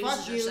 she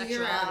uses her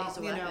sexuality as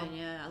a weapon.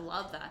 Yeah, I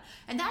love that.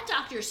 And that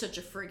doctor is such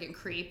a friggin'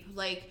 creep.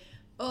 Like,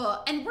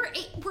 and were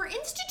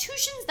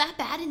institutions that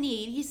bad in the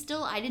 80s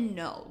still? I didn't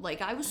know.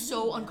 Like, I was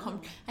so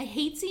uncomfortable. I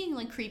hate seeing,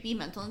 like, creepy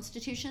mental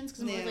institutions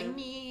because I'm always like,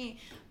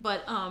 me.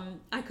 But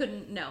I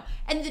couldn't know.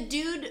 And the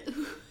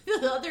dude,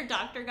 the other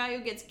doctor guy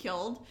who gets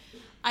killed,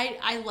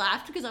 I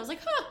laughed because I was like,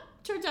 huh.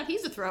 Turns out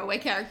he's a throwaway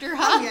character,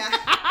 huh? Oh, yeah.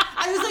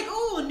 I was like,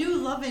 oh, a new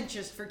love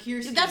interest for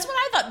Kirsten. That's what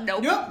I thought.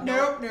 Nope. Bye.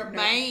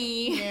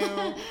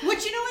 No.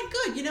 Which, you know what?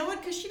 Good. You know what?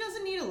 Because she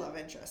doesn't need a love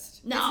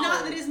interest.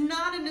 No. It is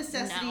not a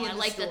necessity in the I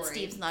like story. that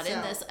Steve's not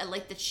in this. I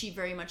like that she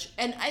very much...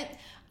 And I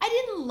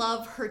didn't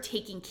love her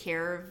taking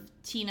care of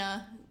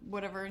Tina...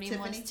 whatever her name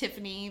was,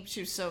 Tiffany. She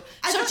was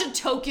such a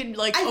token,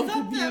 like, I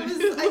thought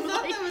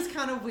that was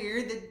kind of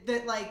weird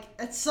that like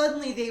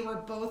suddenly they were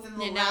both in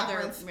the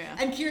labyrinth,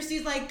 and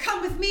Kirsty's like,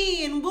 "Come with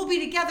me, and we'll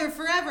be together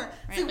forever."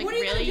 Right? Like, what are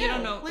you really? gonna do? You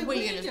don't know. Like, what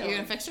are you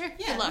gonna fix her?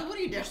 Yeah. Good luck. What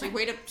are you doing? Like,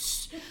 wait up.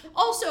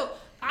 Also,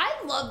 I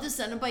love the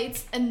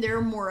Cenobites and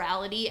their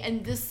morality,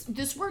 and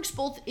this works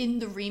both in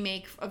the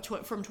remake from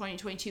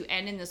 2022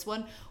 and in this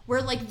one,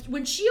 where, like,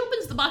 when she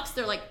opens the box,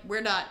 they're like,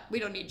 we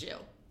don't need you.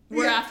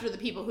 We're after the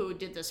people who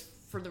did this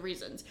for the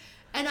reasons.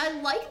 And I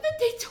like that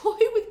they toy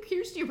with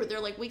Kirsty, where they're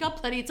like, we got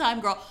plenty of time,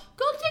 girl.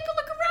 Go take a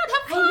look around,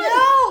 have fun.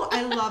 I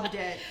know. I loved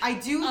it. I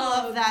do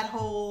love that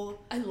whole...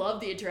 I love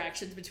the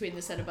interactions between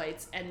the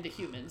Cenobites and the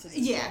humans.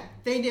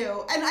 They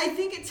do. And I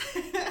think it's...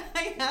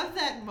 I have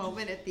that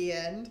moment at the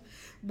end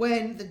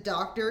when the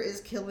doctor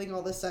is killing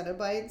all the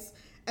Cenobites,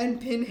 and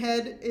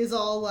Pinhead is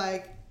all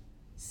like,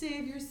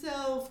 save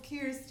yourself,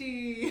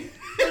 Kirsty.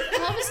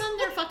 All of a sudden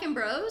they're fucking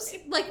bros?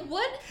 Like,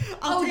 what?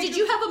 Did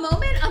you have a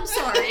moment? I'm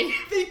sorry.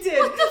 They did.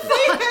 What the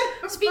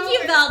fuck?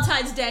 Speaking of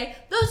Valentine's Day,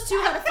 those two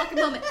had a fucking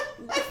moment.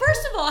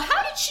 First of all,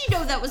 how did she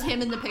know that was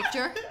him in the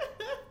picture?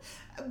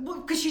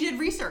 Because she did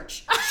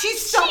research. She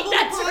stumbled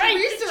upon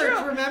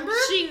research, remember?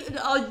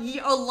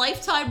 A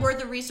lifetime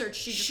worth of research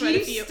she just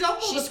read a few.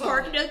 She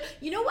sparked notes.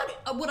 You know what?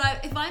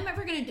 If I'm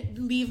ever going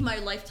to leave my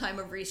lifetime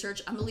of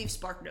research, I'm going to leave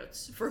spark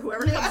notes for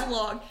whoever comes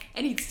along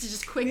and needs to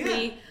just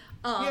quickly...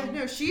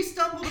 she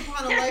stumbled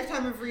upon a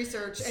lifetime of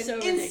research and so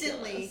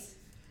instantly... Ridiculous.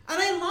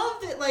 And I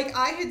love that, like,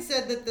 I had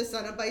said that the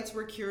Cenobites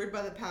were cured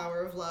by the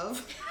power of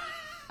love.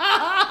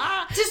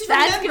 Just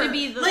that's remember, gonna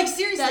be the, like,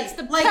 seriously, that's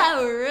the like,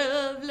 power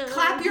of love.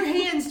 Clap your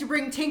hands to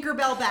bring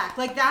Tinkerbell back.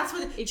 Like, that's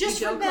what.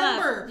 Just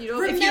remember.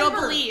 If you don't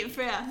believe,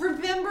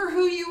 remember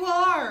who you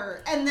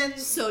are, and then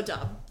so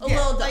dumb. A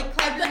little dumb. Like,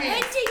 clap your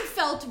hands. The ending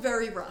felt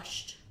very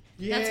rushed.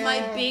 Yeah. That's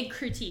my big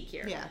critique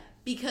here. Yeah,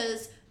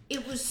 because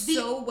it was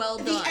so well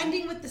done. The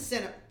ending with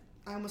the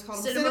I almost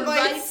called them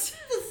Cenobites.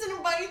 The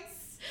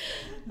Cenobites.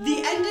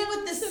 The ending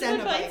with the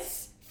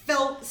Cenobites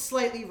felt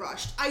slightly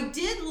rushed. I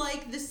did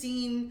like the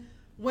scene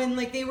when,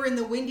 like, they were in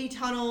the windy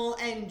tunnel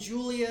and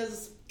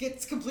Julia's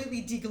gets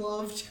completely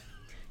degloved.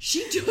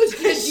 She does.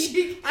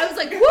 I was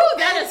like, whoa,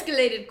 that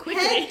escalated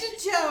quickly. Head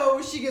to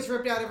toe, she gets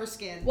ripped out of her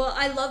skin. Well,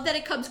 I love that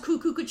it comes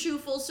cuckoo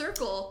full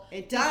circle.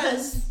 It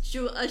does.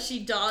 Because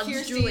she dons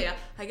Kirsty Julia.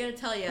 I gotta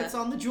tell you. Puts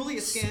on the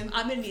Julia skin.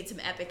 I'm gonna need some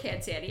epic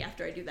hand sandy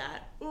after I do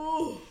that.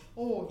 Ooh.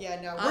 Oh, yeah,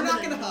 no. We're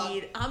not gonna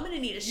hug. I'm gonna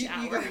need a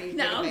shower. You're gonna need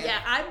no,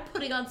 yeah, I'm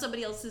putting on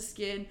somebody else's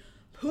skin.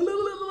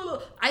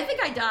 I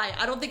think I die.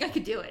 I don't think I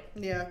could do it.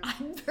 Yeah.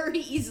 I'm very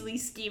easily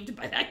skeeved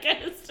by that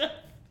kind of stuff.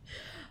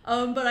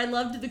 But I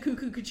loved the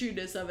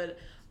cuckoo-ness of it.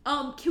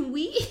 Can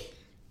we...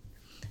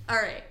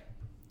 Alright.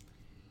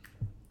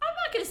 I'm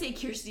not gonna say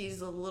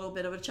Kirsty's a little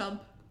bit of a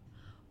chump,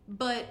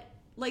 but,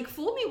 like,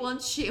 fool me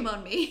once, shame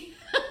on me.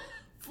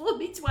 Fool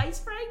me twice,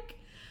 Frank.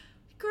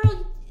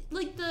 Girl,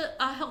 like the,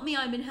 help me,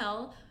 I'm in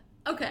hell.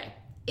 Okay.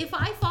 If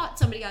I thought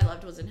somebody I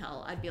loved was in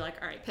hell, I'd be like,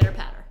 alright,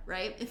 pitter-patter,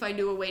 right? If I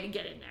knew a way to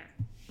get in there.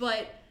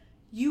 But...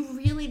 you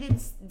really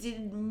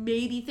did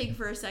maybe think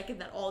for a second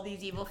that all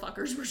these evil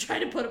fuckers were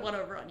trying to put one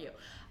over on you.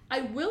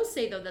 I will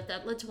say, though,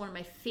 that led to one of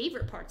my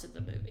favorite parts of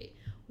the movie,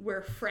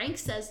 where Frank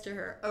says to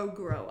her, oh,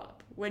 grow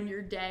up. When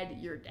you're dead,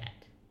 you're dead.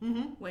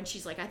 Mm-hmm. When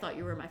she's like, I thought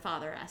you were my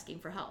father asking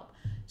for help.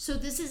 So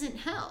this isn't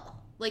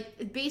hell.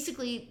 Like,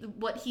 basically,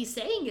 what he's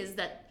saying is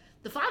that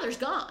the father's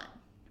gone,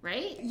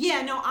 right?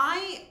 Yeah, no,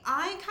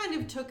 I kind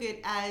of took it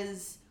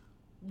as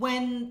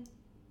when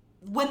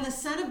the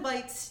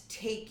Cenobites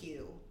take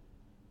you,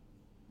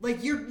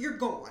 like, you're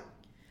gone.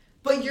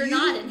 But you're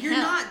not in hell. You're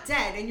not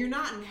dead, and you're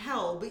not in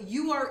hell, but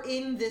you are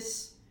in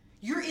this,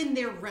 you're in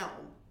their realm.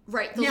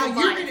 Right, the now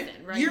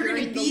Leviathan, right? You're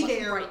gonna be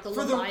there right,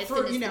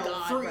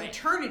 for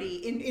eternity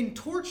in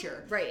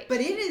torture. Right. But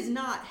it is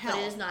not hell.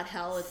 But it is not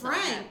hell. It's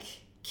Frank not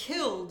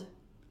killed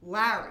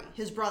Larry,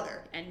 his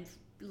brother. And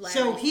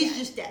so he's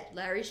just dead.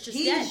 Larry's just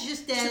dead. He's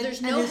just dead. So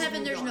there's no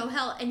heaven, there's no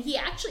hell. And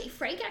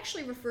Frank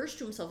actually refers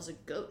to himself as a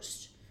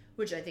ghost,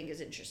 which I think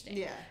is interesting.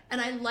 Yeah. And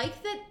I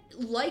like that,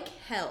 like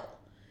hell,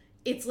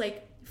 it's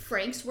like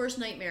Frank's worst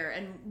nightmare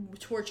and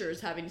torture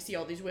is having to see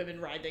all these women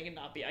writhing and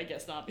not being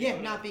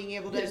not being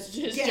able to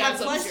have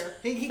pleasure.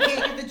 He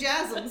can't get the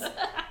jasms.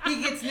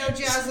 He gets no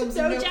jasms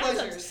and no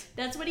pleasures.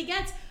 That's what he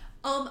gets.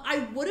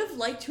 I would have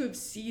liked to have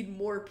seen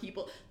more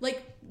people.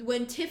 Like,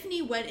 when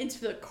Tiffany went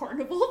into the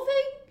carnival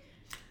thing,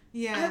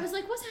 yeah, I was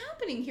like, what's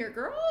happening here,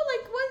 girl?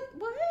 Like,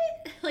 what?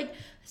 Like,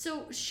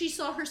 so she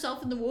saw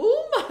herself in the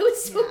womb? I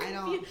was so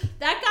confused.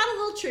 That got a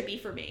little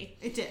trippy for me.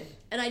 It did.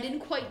 And I didn't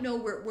quite know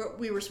where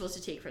we were supposed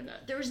to take from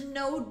that. There was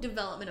no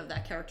development of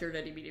that character in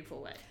any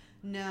meaningful way.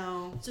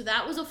 No. So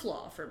that was a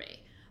flaw for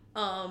me.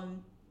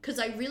 Because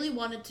I really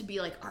wanted to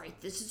be like, all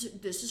right, this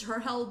is her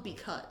hell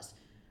because...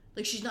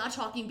 Like, she's not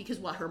talking because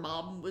her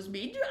mom was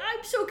mean.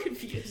 I'm so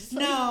confused.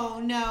 Like,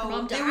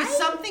 no. There was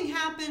something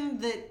happened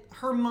that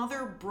her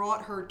mother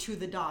brought her to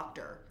the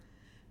doctor.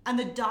 And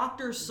the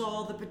doctor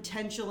saw the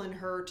potential in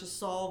her to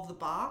solve the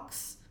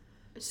box.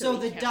 So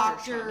the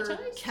doctor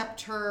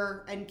kept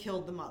her and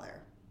killed the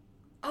mother.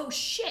 Oh,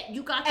 shit.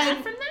 You got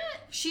that from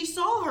that? She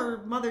saw her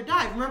mother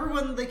die. Remember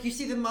when, like, you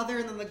see the mother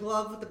and then the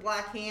glove with the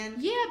black hand?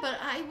 Yeah, but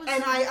I was...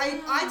 And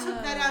I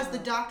took that as the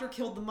doctor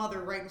killed the mother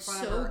right in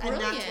front of her.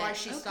 Brilliant. And that's why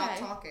she stopped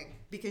talking.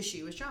 Because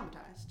she was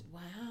traumatized.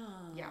 Wow.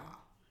 Yeah.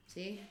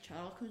 See? It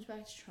all comes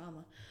back to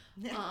trauma.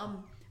 Yeah.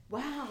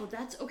 Wow,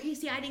 that's... Okay,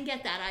 see, I didn't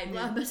get that. I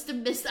must have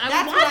missed...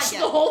 I watched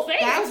the whole thing.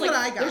 That's what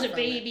I got. There's a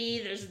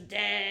baby, there's a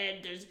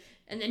dead,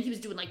 and then he was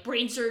doing, like,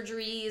 brain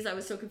surgeries. I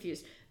was so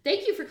confused.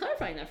 Thank you for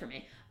clarifying that for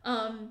me.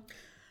 My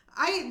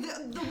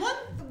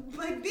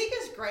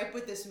biggest gripe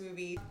with this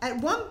movie, at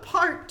one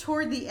part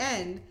toward the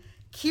end,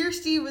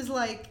 Kirsty was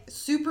like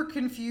super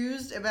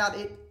confused about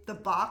the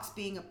box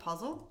being a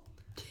puzzle.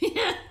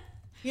 Yeah.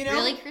 You know?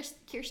 Really,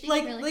 Kirsty?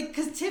 Like, really? like,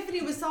 because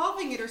Tiffany was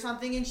solving it or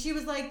something, and she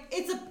was like,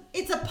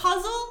 "It's a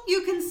puzzle.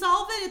 You can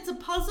solve it. It's a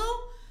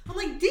puzzle." I'm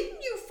like,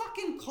 didn't you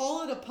fucking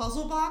call it a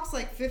puzzle box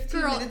like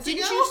 15 minutes ago?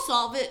 Didn't you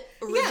solve it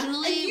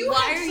originally? Yeah,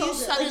 why are you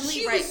suddenly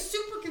she was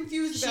super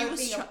confused about it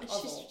being a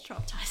puzzle. She's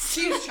traumatized.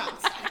 She was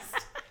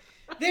traumatized.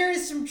 There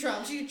is some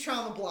trauma. She's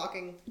trauma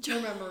blocking her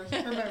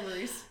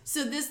memories.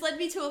 So this led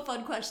me to a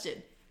fun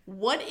question.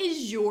 What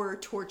is your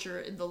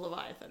torture in the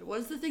Leviathan? What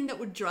is the thing that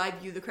would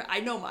drive you the crap? I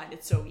know mine.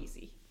 It's so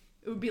easy.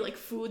 It would be like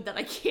food that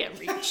I can't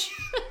reach.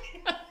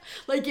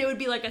 Like, it would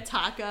be like a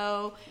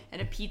taco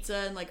and a pizza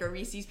and like a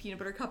Reese's peanut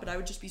butter cup, and I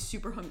would just be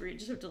super hungry and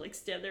just have to like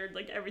stand there and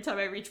like every time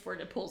I reach for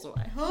it, it pulls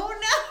away. Oh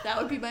no! That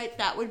would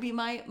be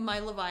my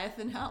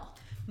Leviathan hell.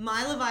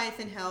 My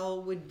Leviathan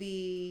hell would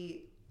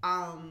be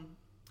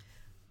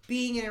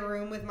being in a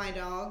room with my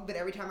dog, but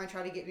every time I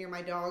try to get near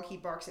my dog, he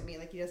barks at me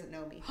like he doesn't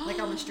know me. Like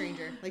I'm a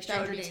stranger. Like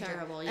stranger that would be danger.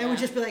 Terrible, yeah. And it would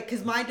just be like,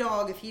 because my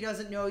dog, if he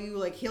doesn't know you,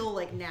 like he'll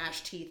like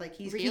gnash teeth. Like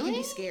he can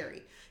be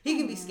scary. He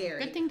can be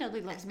scary. Good thing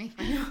Dudley loves me.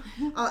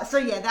 So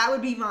yeah, that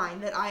would be mine.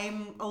 That I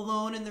am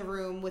alone in the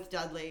room with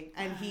Dudley,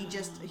 and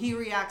he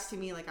reacts to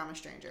me like I'm a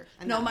stranger.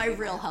 And no, my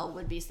real hell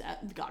would be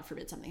that, God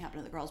forbid something happened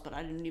to the girls, but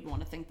I didn't even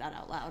want to think that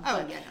out loud.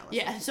 Oh but, yeah, no.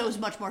 Yeah, so it was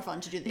much more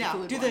fun to do the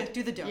food do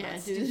the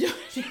donuts. Yeah, do the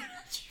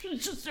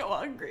donuts. Just so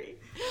hungry. agree.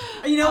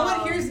 You know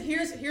what?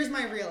 Here's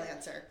my real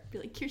answer. Be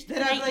like, here's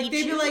that I'd like.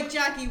 They'd be like,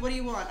 Jackie, what do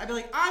you want? I'd be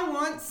like, I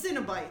want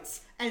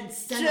Cinnabites. And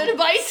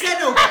Cenobites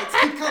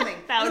keep coming.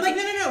 And I'm like,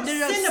 no,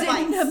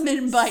 Cinnabites.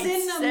 Cinnamon bites.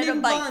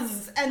 Cinnamon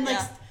buns. And like,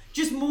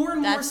 just more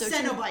and more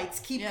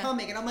Cinnabites keep Yeah.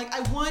 coming. And I'm like, I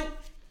want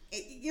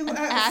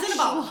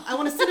Cinnabon. I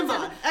want a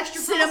Cinnabon.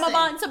 Extra frosting.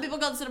 Cinnabon. Some people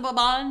call it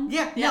Cinnabon.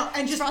 Yeah. No,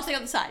 and just frosting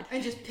on the side.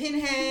 And just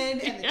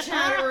Pinhead and the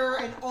Chatterer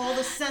and all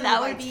the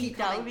Cinnabites keep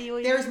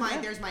coming. There's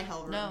my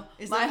hell room. No,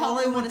 is my all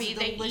I hell want would is be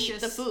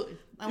delicious, they eat the food.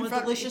 I want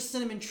a delicious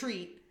cinnamon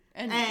treat.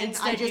 And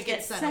instead I just you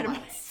get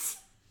Cinnabites.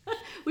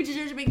 Which is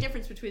there's a big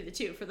difference between the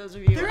two for those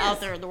of you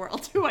out there in the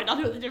world who might not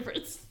know the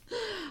difference.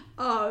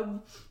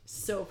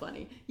 So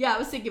funny. Yeah, I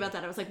was thinking about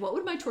that. I was like, what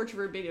would my torture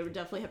room be? I would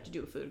definitely have to do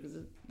with food because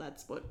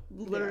that's what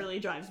literally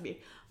drives me.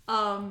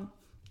 And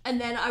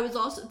then I was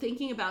also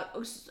thinking about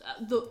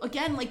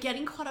again, like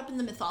getting caught up in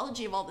the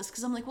mythology of all this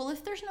because I'm like, well,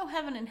 if there's no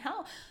heaven and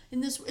hell in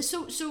this,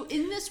 so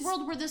in this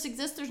world where this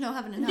exists, there's no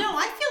heaven and hell. No,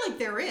 I feel like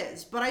there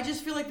is, but I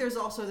just feel like there's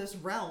also this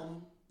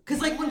realm. Because,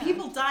 like, when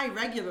people die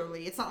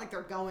regularly, it's not like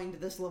they're going to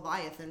this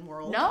Leviathan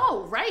world.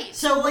 No, right.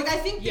 So, like, I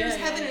think there's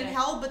heaven and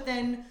hell, but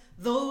then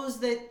those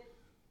that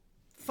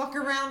fuck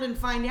around and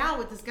find out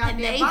with this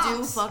goddamn box,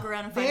 do fuck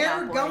around and find out.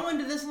 They're going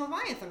to this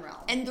Leviathan realm.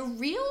 And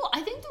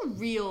I think the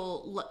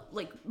real,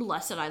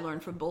 lesson I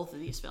learned from both of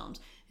these films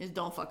is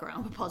don't fuck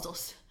around with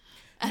puzzles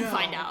and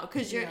find out.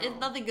 Because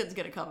nothing good's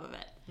going to come of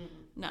it. Mm-mm.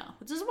 No.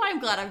 Which is why I'm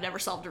glad I've never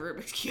solved a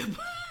Rubik's Cube.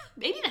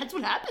 Maybe that's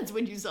what happens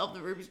when you solve the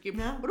Rubik's Cube.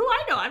 No. What do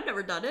I know? I've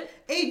never done it.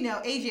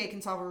 AJ can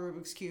solve a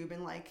Rubik's Cube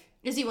in like...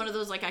 Is he one of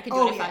those like I can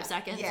do it in 5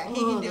 seconds? Yeah, he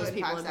can do it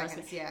in 5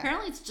 seconds. Yeah.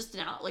 Apparently, it's just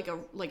like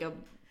a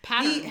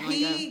pattern.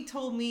 He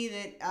told me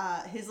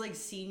that his like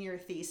senior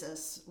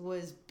thesis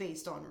was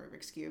based on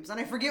Rubik's Cubes, and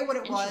I forget what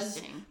it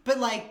was, but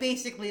like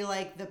basically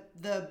like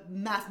the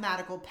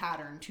mathematical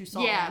pattern to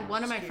solve. Yeah,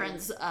 one of my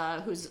friends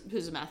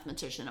who's a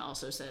mathematician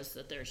also says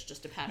that there's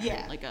just a pattern.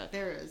 Yeah,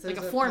 there's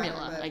a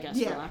formula, I guess.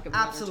 Yeah, for lack of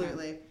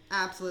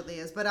absolutely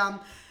is. But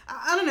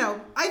I don't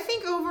know. I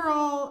think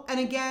overall, and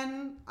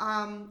again,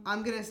 I'm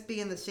gonna be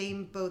in the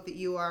same boat that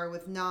you are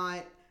with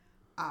not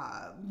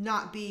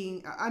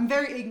being. I'm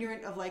very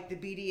ignorant of like the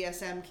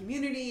BDSM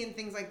community and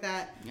things like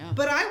that. Yeah.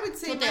 But I would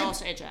say what they all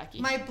say,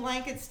 Jackie. My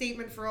blanket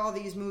statement for all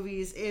these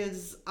movies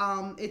is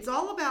it's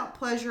all about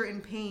pleasure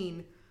and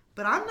pain.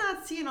 But I'm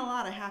not seeing a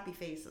lot of happy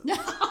faces. No,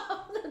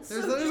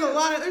 there's a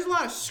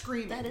lot of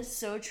screaming. That is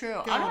so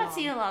true. I'm not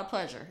seeing a lot of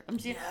pleasure. I'm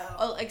seeing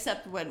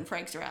except when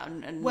Frank's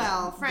around and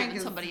Frank giving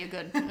somebody a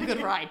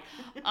good ride.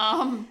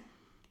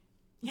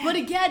 Yeah. But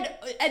again,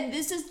 and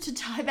this is to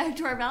tie back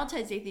to our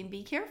Valentine's Day theme.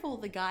 Be careful,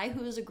 the guy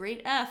who is a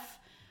great F,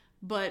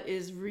 but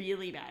is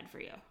really bad for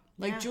you.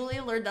 Like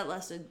Julia learned that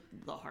lesson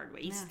the hard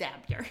way. He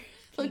stabbed her.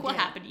 Like, what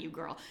happened to you,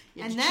 girl?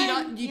 You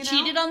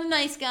cheated on the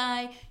nice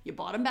guy. You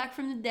bought him back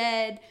from the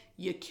dead.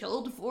 You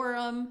killed for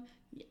him.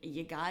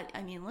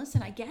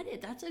 Listen, I get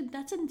it. That's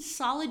a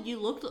solid. You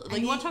looked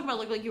like you want to talk about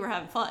look like you were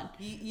having fun.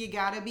 You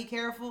gotta be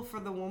careful for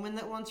the woman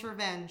that wants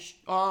revenge.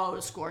 Oh,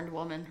 the scorned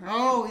woman. Right?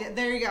 Oh,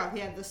 there you go.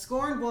 Yeah, the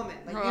scorned woman.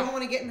 Like you don't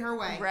want to get in her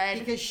way,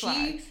 because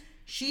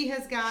she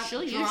has got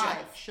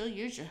drive. She'll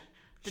use you.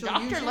 The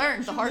doctor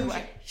learned the hard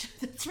way.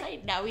 That's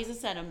right. Now he's a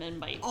cinnamon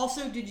bite.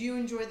 Also, did you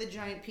enjoy the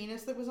giant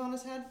penis that was on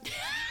his head?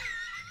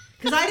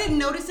 Because I didn't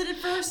notice it at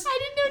first. I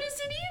didn't notice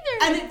it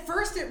either. And at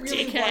first, it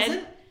really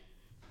wasn't.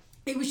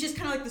 It was just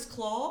kind of like this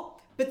claw.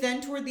 But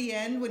then toward the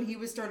end, when he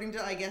was starting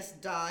to, I guess,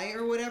 die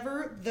or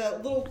whatever, the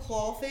little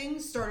claw thing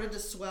started to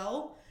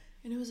swell.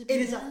 And it was a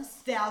penis? It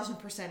is 1,000%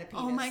 a penis.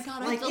 Oh my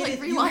God, like,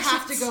 you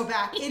have to go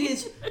back. It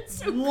is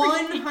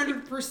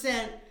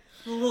 100%.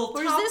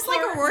 Or is this like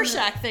a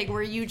Rorschach thing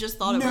where you just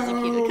thought it was a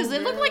penis? Because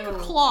it looked like a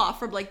claw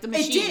from like the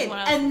machine. It did,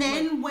 and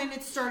then when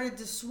it started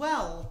to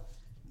swell,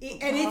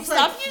 it's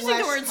stop using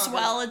the word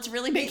swell. It's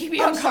really making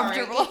me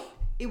uncomfortable.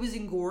 It was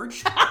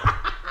engorged.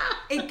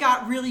 It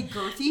got really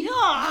girthy.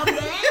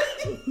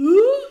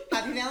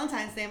 Happy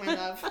Valentine's Day, my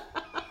love.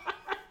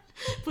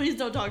 Please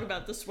don't talk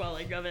about the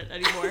swelling of it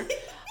anymore.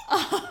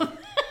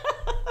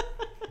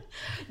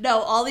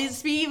 No, all these.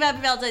 Speaking of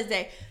Happy Valentine's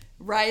Day,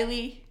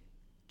 Riley,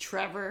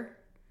 Trevor,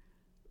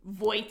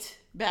 Voight,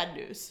 bad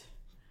news.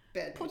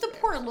 Put the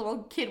poor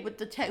little kid with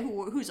the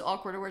who's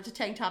awkward and wears a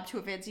tank top to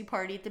a fancy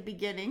party at the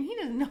beginning. He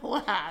doesn't know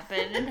what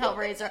happened in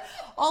Hellraiser.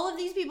 All of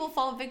these people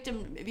fall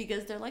victim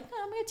because they're like,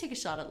 I'm going to take a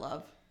shot at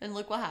love. And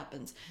look what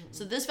happens. Mm-hmm.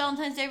 So this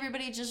Valentine's Day,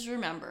 everybody, just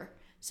remember.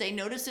 Say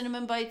no to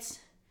cinnamon bites.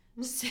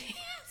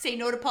 Say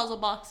no to puzzle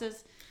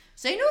boxes.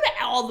 Say no to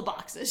all the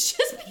boxes.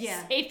 Just be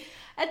safe.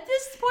 At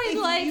this point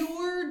in life. If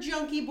your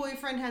junkie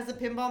boyfriend has a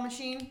pinball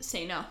machine.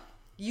 Say no.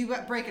 You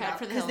break it up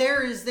because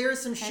there is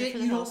some shit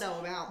you don't know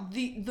about.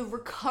 The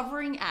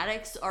recovering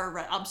addicts are.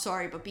 I'm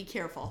sorry, but be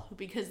careful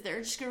because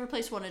they're just gonna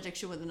replace one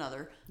addiction with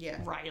another. Yeah,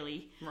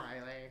 Riley.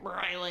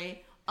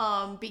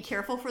 Be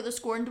careful for the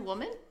scorned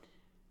woman.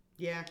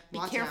 Yeah. Be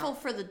careful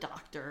for the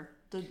doctor,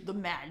 the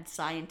mad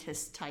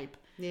scientist type.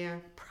 Yeah.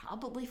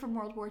 Probably from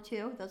World War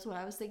II. That's what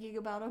I was thinking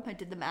about him. I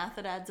did the math.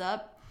 It adds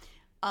up.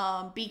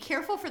 Be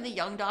careful for the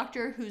young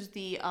doctor who's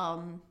the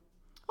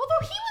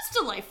Although he was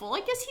delightful. I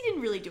guess he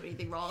didn't really do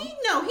anything wrong. He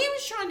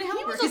was trying to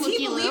help her because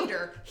he believed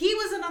her. He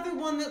was another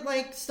one that,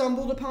 like,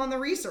 stumbled upon the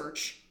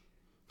research.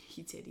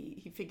 He did.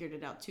 He figured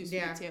it out too.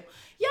 Yeah, I guess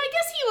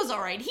he was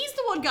all right. He's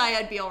the one guy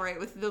I'd be all right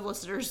with the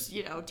listeners,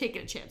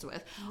 taking a chance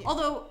with. Yeah.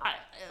 Although I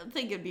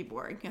think it'd be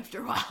boring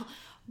after a while.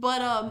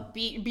 But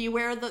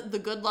beware the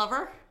good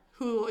lover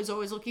who is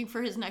always looking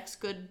for his next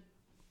good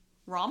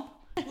romp.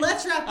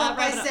 Let's wrap up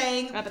by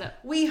saying, wrap it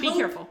up. Be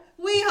careful.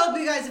 We hope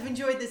you guys have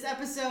enjoyed this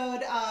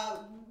episode.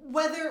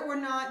 Whether or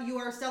not you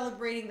are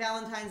celebrating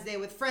Valentine's Day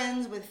with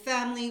friends, with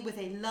family, with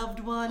a loved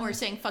one. Or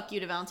saying fuck you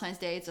to Valentine's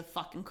Day. It's a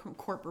fucking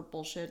corporate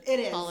bullshit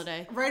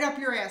holiday. Right up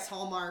your ass,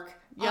 Hallmark.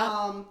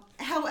 Yep.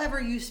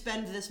 However you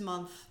spend this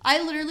month.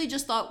 I literally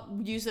just thought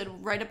you said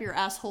right up your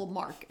asshole,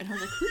 Mark. And I was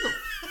like, who the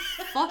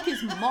fuck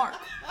is Mark?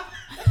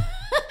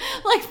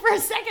 Like, for a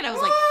second, I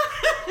was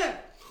like,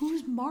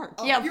 who's Mark?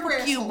 Oh, yeah,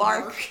 fuck you,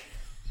 Mark.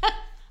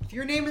 If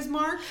your name is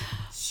Mark,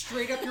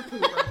 straight up your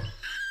pooper.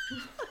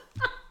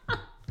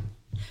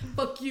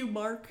 Fuck you,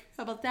 Mark.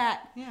 How about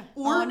that? Yeah.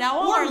 Now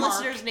all our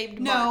listeners named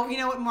Mark. No, you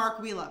know what, Mark?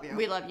 We love you.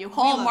 We love you.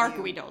 Hallmark,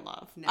 we don't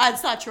love. No.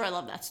 It's not true. I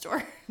love that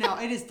store. No,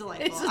 it is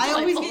delightful. I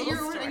always get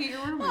your order.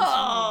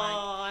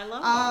 I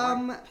love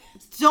Hallmark.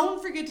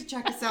 Don't forget to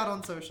check us out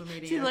on social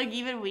media. See, like,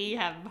 even we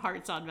have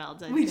hearts on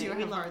Valentine's Day. We do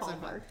have hearts on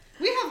Hallmark.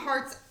 We have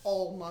hearts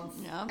all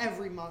month. Yep.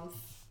 Every month.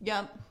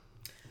 Yep.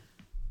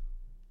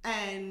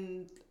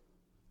 And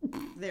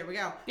there we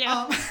go.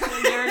 Yeah.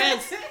 There it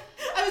is.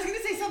 I was going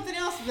to say something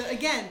else, but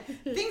again,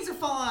 things are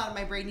falling out of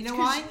my brain. You know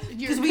why?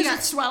 Because we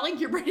got swelling.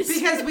 Your brain is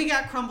because we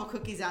got crumble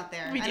cookies out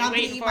there. We and I'm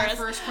going to eat my us.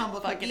 first crumble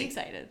cookie. Fucking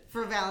excited.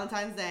 For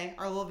Valentine's Day.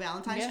 Our little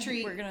Valentine's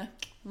treat. We're going to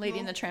Lady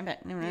in the Trumpet.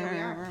 Here we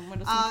are.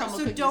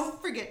 So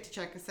don't forget to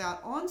check us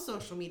out on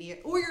social media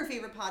or your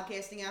favorite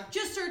podcasting app.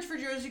 Just search for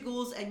Jersey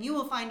Ghouls and you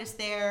will find us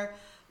there.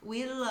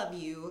 We love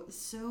you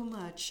so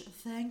much.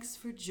 Thanks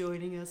for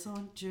joining us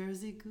on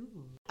Jersey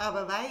Ghouls.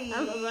 Bye-bye.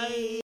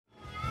 Bye-bye.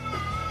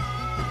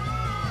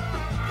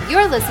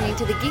 You're listening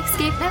to the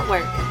Geekscape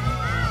Network.